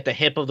consistently at the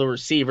hip of the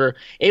receiver,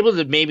 able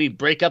to maybe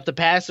break up the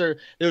passer.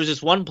 There was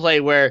this one play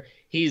where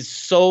he's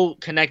so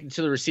connected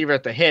to the receiver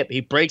at the hip,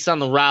 he breaks on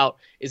the route,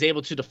 is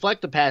able to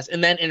deflect the pass,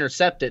 and then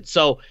intercept it.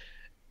 So,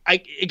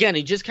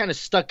 he just kind of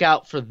stuck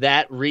out for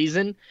that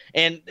reason.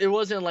 And there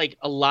wasn't like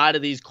a lot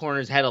of these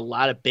corners had a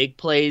lot of big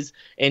plays,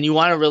 and you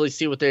want to really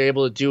see what they're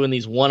able to do in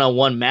these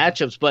one-on-one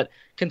matchups. But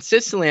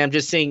consistently, I'm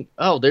just seeing,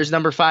 there's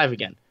number 5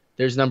 again.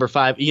 There's number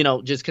 5,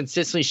 just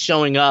consistently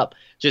showing up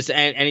just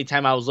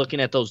anytime I was looking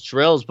at those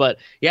drills. But,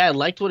 yeah, I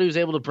liked what he was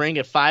able to bring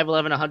at 5'11",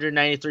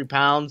 193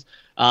 pounds.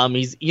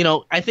 He's,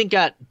 I think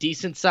got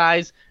decent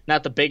size,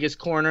 not the biggest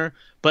corner,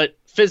 but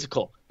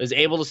physical. Was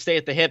able to stay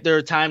at the hip. There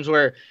are times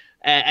where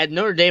at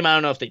Notre Dame, I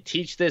don't know if they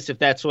teach this, if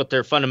that's what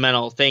their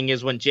fundamental thing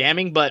is when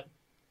jamming, but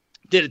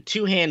did a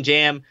 2-hand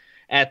jam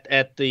at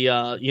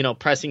the,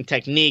 pressing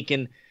technique.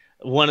 And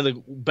one of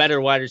the better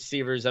wide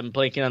receivers, I'm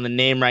blanking on the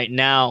name right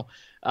now,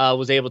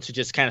 was able to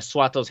just kind of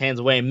swat those hands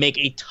away and make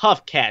a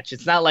tough catch.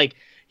 It's not like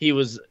he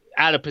was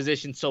out of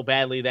position so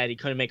badly that he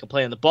couldn't make a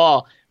play on the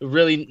ball. A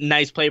really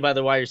nice play by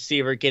the wide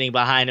receiver, getting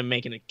behind him,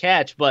 making a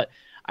catch. But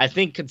I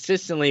think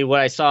consistently what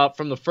I saw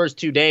from the first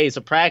 2 days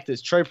of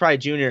practice, Troy Pride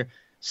Jr.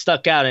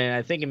 stuck out, and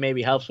I think it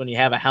maybe helps when you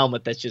have a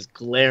helmet that's just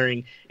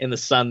glaring in the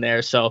sun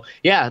there. So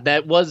yeah,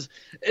 that was,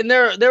 and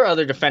there are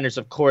other defenders,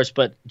 of course,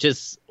 but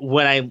just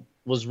when I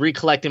was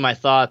recollecting my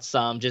thoughts,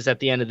 just at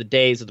the end of the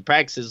days of the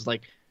practices,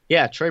 like,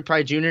 yeah, Troy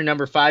Pride Jr.,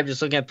 number 5,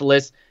 just looking at the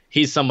list,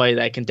 he's somebody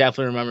that I can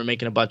definitely remember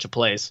making a bunch of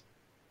plays.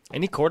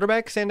 Any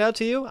quarterback stand out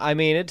to you? I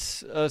mean,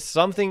 it's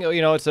something,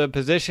 it's a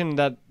position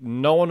that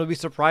no one would be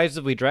surprised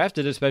if we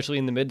drafted, especially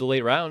in the mid to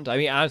late round. I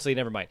mean, honestly,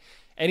 never mind.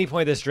 Any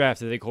point this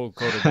draft, if they call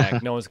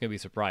quarterback, no one's going to be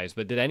surprised.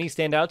 But did any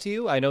stand out to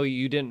you? I know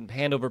you didn't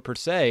hand over per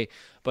se,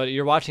 but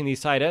you're watching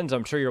these tight ends.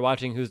 I'm sure you're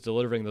watching who's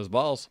delivering those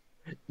balls.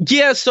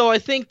 Yeah, so I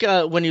think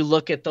when you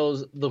look at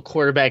the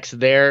quarterbacks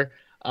there,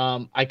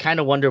 I kind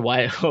of wonder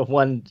why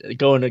one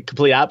going a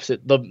complete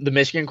opposite. The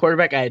Michigan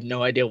quarterback, I had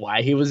no idea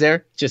why he was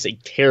there. Just a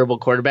terrible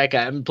quarterback.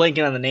 I'm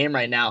blanking on the name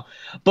right now.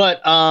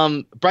 But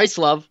Bryce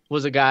Love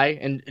was a guy,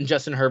 and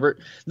Justin Herbert.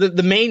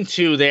 The main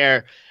two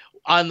there.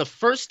 On the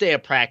first day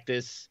of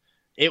practice,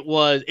 it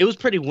was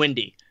pretty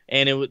windy,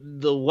 and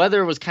the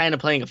weather was kind of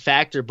playing a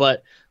factor.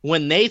 But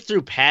when they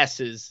threw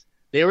passes,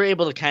 they were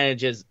able to kind of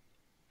just,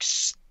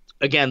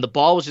 again, the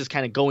ball was just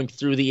kind of going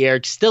through the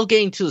air, still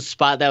getting to the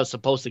spot that was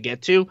supposed to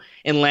get to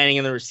and landing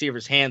in the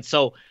receiver's hands.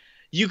 So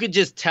you could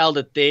just tell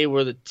that they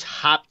were the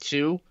top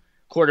 2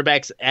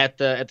 quarterbacks at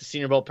the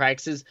Senior Bowl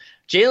practices.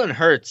 Jalen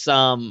Hurts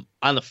on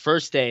the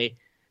first day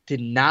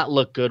did not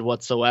look good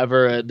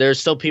whatsoever. There's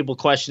still people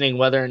questioning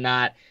whether or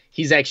not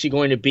he's actually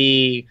going to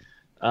be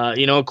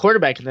a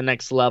quarterback at the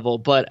next level.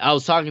 But I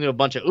was talking to a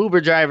bunch of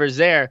Uber drivers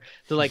there.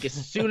 They're like, as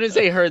soon as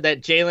they heard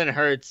that Jalen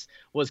Hurts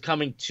was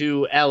coming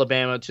to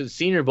Alabama to the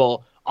Senior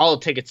Bowl, all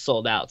the tickets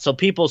sold out. So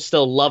people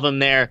still love him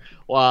there,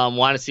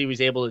 want to see what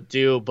he's able to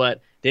do,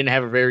 but didn't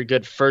have a very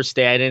good first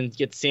day. I didn't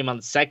get to see him on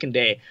the second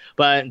day.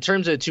 But in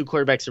terms of the 2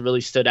 quarterbacks that really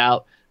stood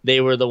out,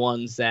 they were the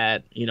ones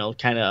that,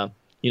 kind of,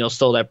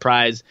 stole that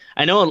prize.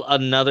 I know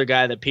another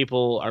guy that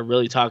people are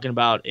really talking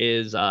about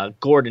is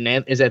Gordon.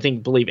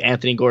 Believe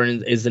Anthony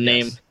Gordon is the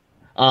name.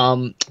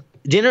 Not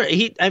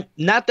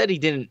that he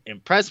didn't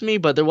impress me,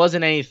 but there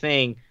wasn't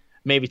anything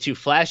maybe too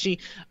flashy.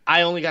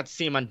 I only got to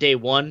see him on day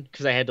 1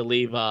 because I had to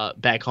leave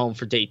back home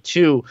for day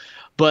 2.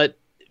 But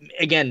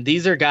again,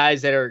 these are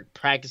guys that are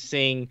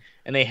practicing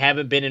and they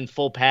haven't been in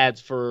full pads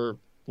for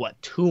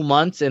 2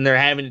 months, and they're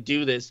having to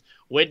do this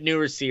with new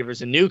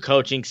receivers and new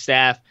coaching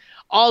staff.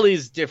 All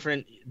these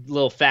different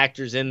little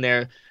factors in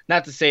there.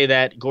 Not to say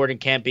that Gordon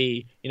can't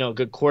be, a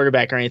good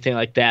quarterback or anything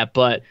like that,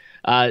 but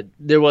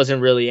there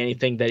wasn't really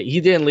anything that he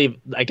didn't leave,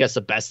 I guess,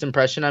 the best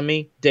impression on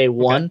me day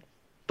 1. Okay.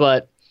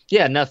 But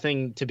yeah,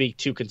 nothing to be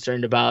too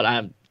concerned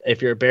about.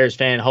 If you're a Bears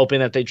fan, hoping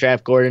that they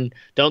draft Gordon,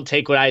 don't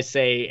take what I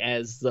say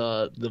as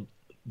the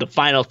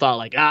final thought,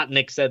 like,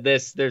 Nick said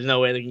this, there's no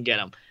way they can get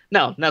him.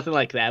 No, nothing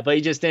like that. But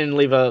he just didn't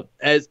leave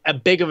as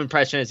big of an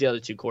impression as the other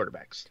 2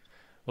 quarterbacks.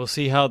 We'll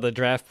see how the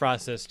draft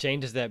process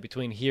changes that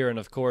between here and,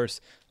 of course,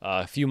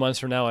 a few months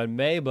from now in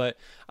May. But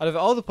out of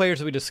all the players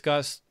that we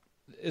discussed,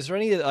 is there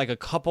any, a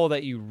couple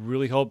that you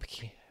really hope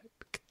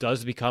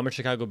does become a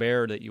Chicago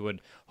Bear, or that you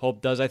would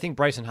hope does? I think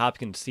Brycen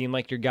Hopkins seemed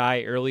like your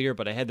guy earlier,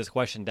 but I had this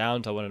question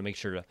down, so I wanted to make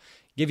sure to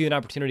give you an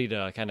opportunity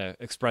to kind of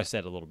express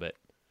that a little bit.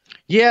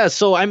 Yeah,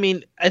 so I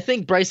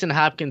think Brycen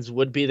Hopkins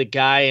would be the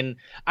guy, and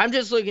I'm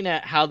just looking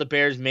at how the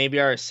Bears maybe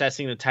are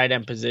assessing the tight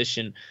end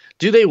position.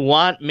 Do they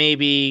want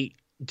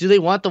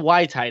the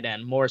Y tight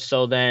end more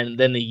so than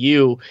the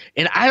U?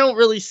 And I don't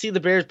really see the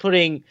Bears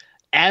putting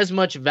as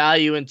much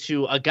value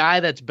into a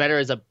guy that's better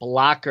as a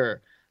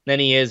blocker than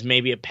he is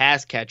maybe a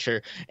pass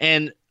catcher.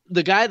 And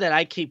the guy that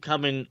I keep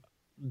coming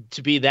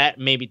to be that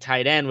maybe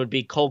tight end would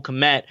be Cole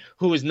Kmet,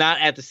 who is not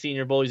at the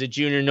Senior Bowl. He's a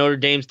junior, Notre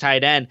Dame's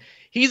tight end.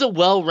 He's a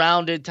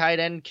well-rounded tight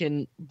end,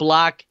 can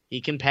block, he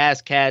can pass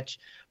catch,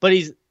 but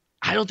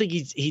I don't think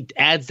he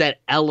adds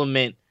that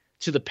element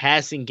to the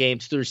passing game,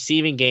 to the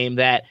receiving game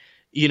that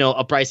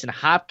a Brycen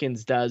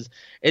Hopkins does.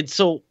 And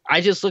so I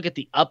just look at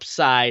the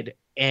upside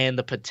and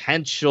the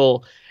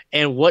potential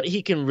and what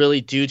he can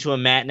really do to a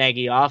Matt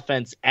Nagy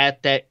offense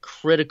at that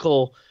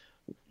critical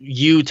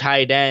U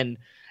tight end.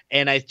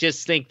 And I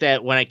just think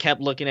that when I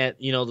kept looking at,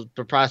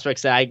 the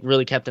prospects that I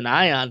really kept an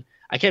eye on,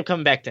 I kept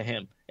coming back to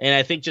him. And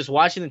I think just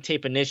watching the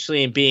tape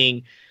initially and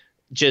being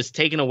just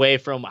taken away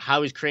from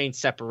how he's creating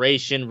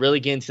separation, really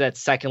getting to that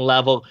second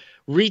level,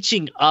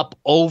 reaching up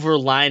over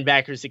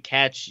linebackers to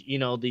catch,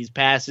 these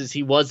passes.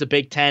 He was the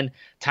Big Ten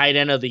tight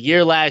end of the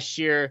year last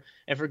year,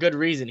 and for good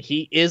reason.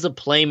 He is a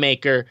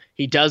playmaker.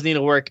 He does need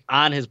to work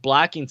on his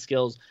blocking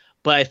skills,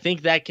 but I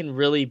think that can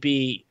really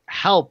be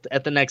helped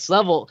at the next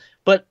level.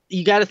 But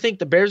you got to think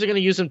the Bears are going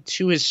to use him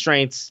to his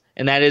strengths,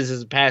 and that is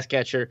as a pass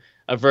catcher,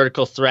 a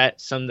vertical threat,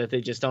 something that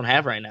they just don't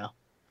have right now.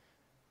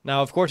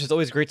 Now, of course, it's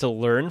always great to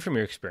learn from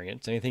your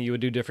experience. Anything you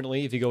would do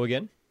differently if you go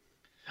again?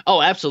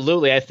 Oh,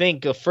 absolutely. I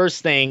think the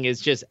first thing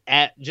is just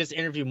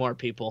interview more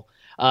people.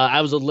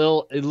 I was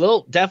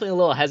definitely a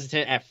little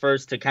hesitant at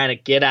first to kind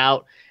of get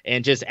out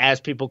and just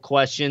ask people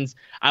questions.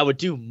 I would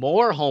do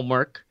more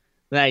homework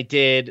than I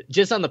did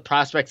just on the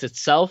prospects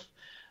itself.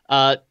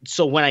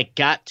 So when I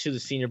got to the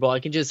Senior Bowl, I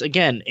can just,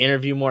 again,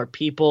 interview more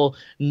people,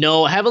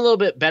 have a little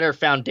bit better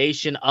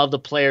foundation of the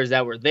players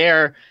that were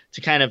there to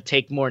kind of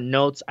take more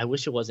notes. I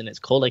wish it wasn't as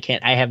cold.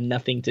 I have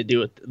nothing to do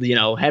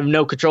with, have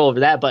no control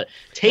over that. But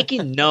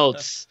taking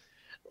notes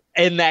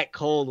in that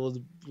cold was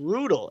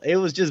brutal. It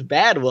was just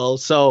bad, Will.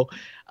 So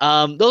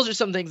those are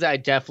some things that I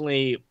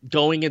definitely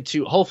going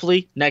into.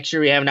 Hopefully next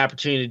year we have an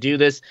opportunity to do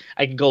this.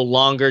 I can go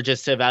longer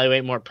just to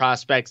evaluate more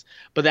prospects.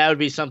 But that would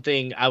be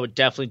something I would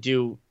definitely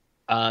do.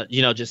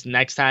 Just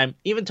next time,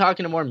 even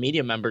talking to more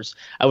media members.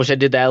 I wish I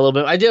did that a little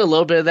bit. I did a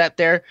little bit of that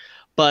there,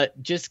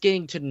 but just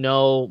getting to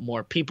know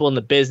more people in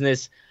the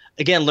business,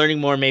 again, learning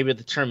more maybe of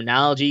the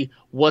terminology,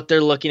 what they're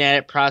looking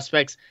at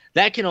prospects,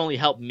 that can only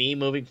help me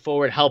moving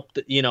forward, help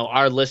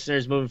our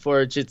listeners moving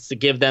forward, just to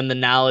give them the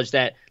knowledge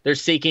that they're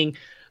seeking.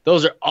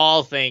 Those are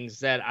all things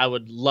that I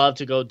would love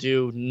to go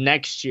do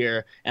next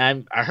year.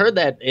 And I heard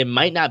that it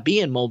might not be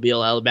in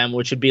Mobile, Alabama,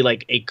 which would be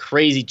like a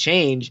crazy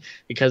change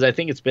because I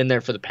think it's been there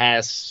for the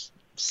past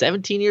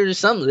 17 years or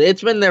something.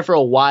 It's been there for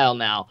a while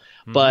now.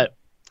 But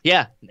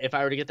yeah, if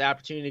I were to get the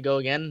opportunity to go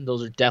again,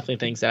 those are definitely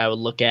things that I would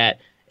look at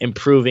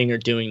improving or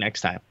doing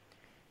next time.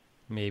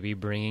 Maybe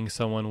bringing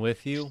someone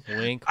with you.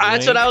 Wink.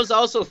 That's what I was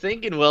also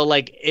thinking, Will.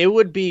 Like, it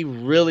would be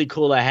really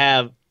cool to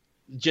have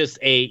just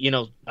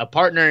a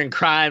partner in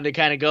crime to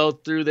kind of go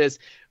through this,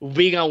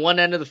 being on one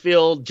end of the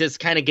field, just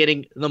kind of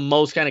getting the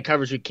most kind of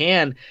coverage we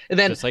can. And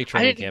then just like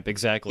training camp,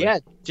 exactly. Yeah,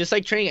 just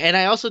like training. And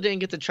I also didn't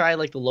get to try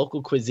like the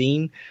local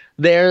cuisine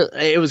there.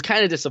 It was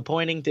kind of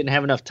disappointing. Didn't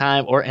have enough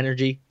time or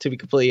energy, to be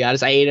completely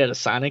honest. I ate at a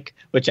Sonic,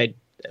 which I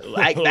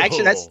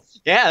actually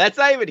that's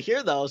not even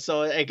here though,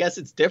 so I guess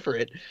it's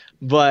different.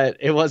 But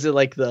it wasn't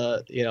like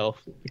the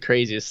the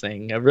craziest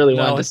thing. I really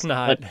wanted. No, it's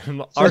not.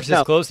 Ours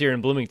is close here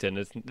in Bloomington.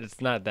 It's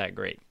not that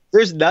great.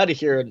 There's none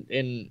here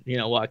in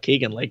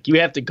Waukegan. Like, you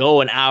have to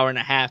go an hour and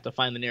a half to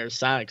find the nearest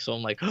Sonic. So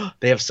I'm like, oh,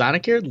 they have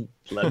Sonic here?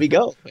 Let me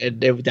go. It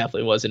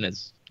definitely wasn't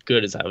as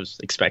good as I was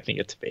expecting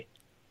it to be.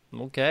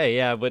 Okay,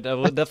 yeah, but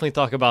we'll definitely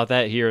talk about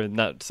that here,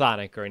 not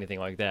Sonic or anything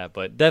like that.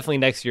 But definitely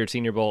next year,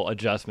 Senior Bowl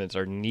adjustments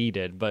are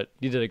needed. But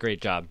you did a great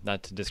job,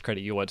 not to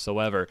discredit you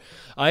whatsoever.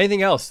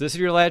 Anything else? This is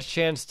your last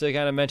chance to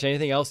kind of mention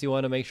anything else you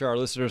want to make sure our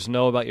listeners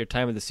know about your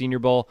time at the Senior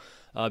Bowl,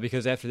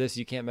 because after this,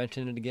 you can't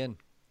mention it again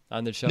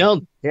on the show.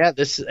 No, yeah,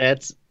 that's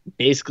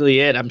basically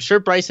it. I'm sure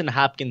Brycen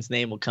Hopkins'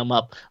 name will come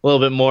up a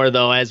little bit more,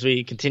 though, as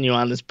we continue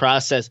on this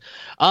process.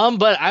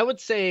 But I would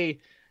say,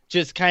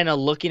 just kind of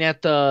looking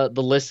at the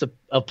list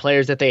of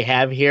players that they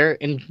have here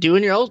and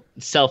doing your own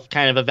self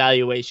kind of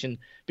evaluation,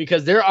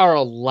 because there are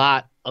a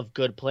lot of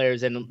good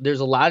players and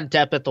there's a lot of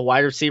depth at the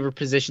wide receiver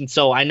position.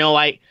 So I know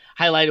I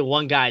highlighted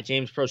one guy,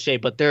 James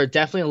Prochet, but there are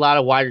definitely a lot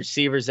of wide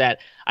receivers that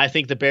I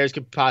think the Bears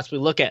could possibly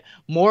look at,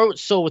 more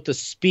so with the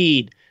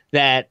speed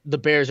that the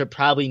Bears are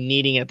probably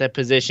needing at that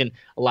position.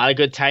 A lot of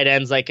good tight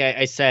ends, like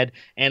I said.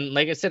 And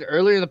like I said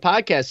earlier in the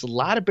podcast, a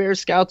lot of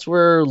Bears scouts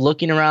were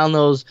looking around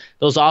those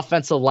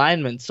offensive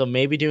linemen. So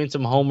maybe doing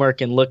some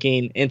homework and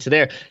looking into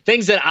there.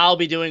 Things that I'll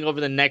be doing over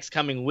the next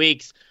coming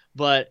weeks.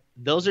 But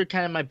those are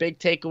kind of my big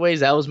takeaways.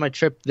 That was my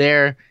trip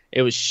there.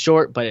 It was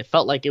short, but it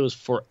felt like it was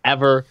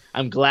forever.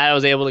 I'm glad I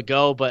was able to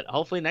go. But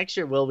hopefully next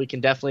year, we can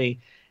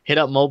definitely hit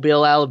up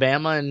Mobile,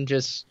 Alabama, and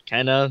just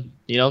kind of,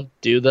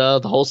 do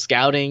the whole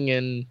scouting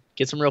and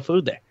get some real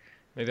food there.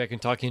 Maybe I can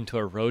talk you into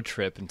a road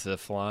trip into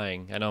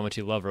flying. I know how much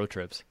you love road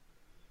trips.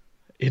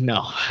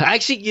 No,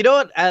 actually, you know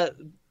what?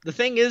 The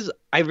thing is,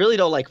 I really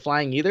don't like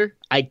flying either.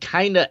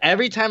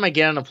 Every time I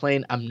get on a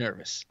plane, I'm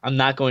nervous. I'm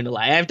not going to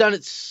lie. I've done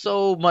it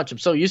so much. I'm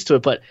so used to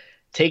it, but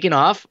taking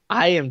off,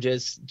 I am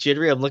just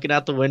jittery. I'm looking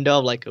out the window.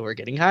 I'm like, oh, we're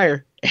getting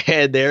higher.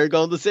 And there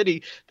goes the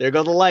city. There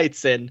go the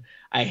lights. And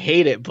I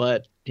hate it,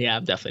 but yeah,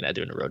 I'm definitely not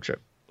doing a road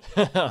trip.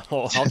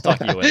 Well, I'll talk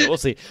you into it. We'll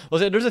see.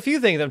 There's a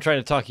few things I'm trying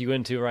to talk you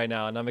into right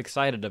now, and I'm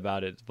excited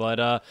about it.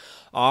 But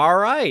all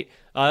right,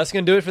 that's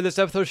going to do it for this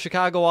episode of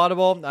Chicago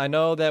Audible. I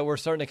know that we're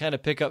starting to kind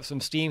of pick up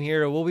some steam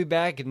here. We'll be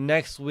back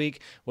next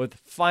week with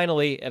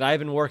finally, and I've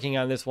been working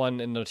on this one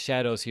in the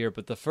shadows here,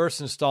 but the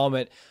first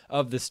installment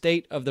of the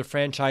State of the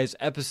Franchise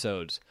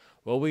episodes.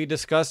 Will we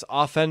discuss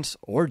offense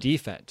or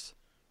defense?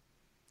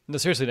 No,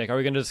 seriously, Nick, are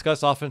we going to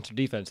discuss offense or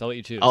defense? I'll let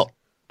you choose. Oh.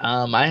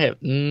 I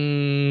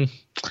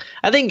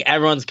think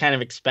everyone's kind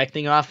of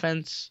expecting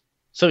offense,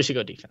 so we should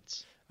go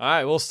defense. All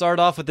right, we'll start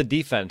off with the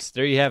defense.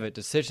 There you have it.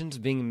 Decisions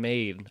being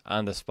made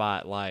on the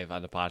spot live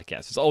on the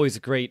podcast. It's always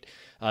great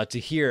to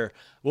hear.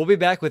 We'll be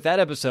back with that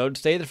episode,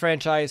 State of the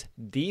Franchise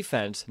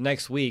Defense,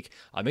 next week.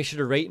 Make sure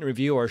to rate and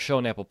review our show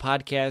on Apple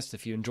Podcasts.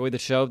 If you enjoy the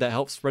show, that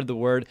helps spread the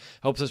word,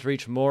 helps us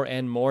reach more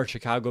and more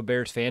Chicago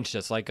Bears fans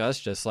just like us,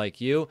 just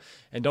like you.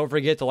 And don't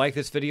forget to like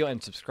this video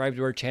and subscribe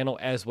to our channel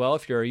as well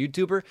if you're a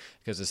YouTuber,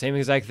 because the same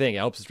exact thing. It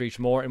helps us reach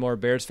more and more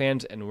Bears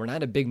fans, and we're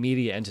not a big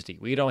media entity.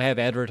 We don't have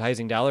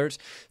advertising dollars,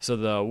 so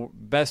the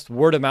best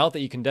word of mouth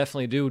that you can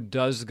definitely do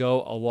does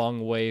go a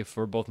long way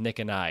for both Nick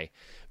and I.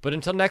 But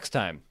until next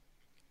time,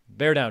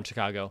 bear down,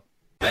 Chicago.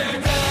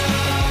 Bear down!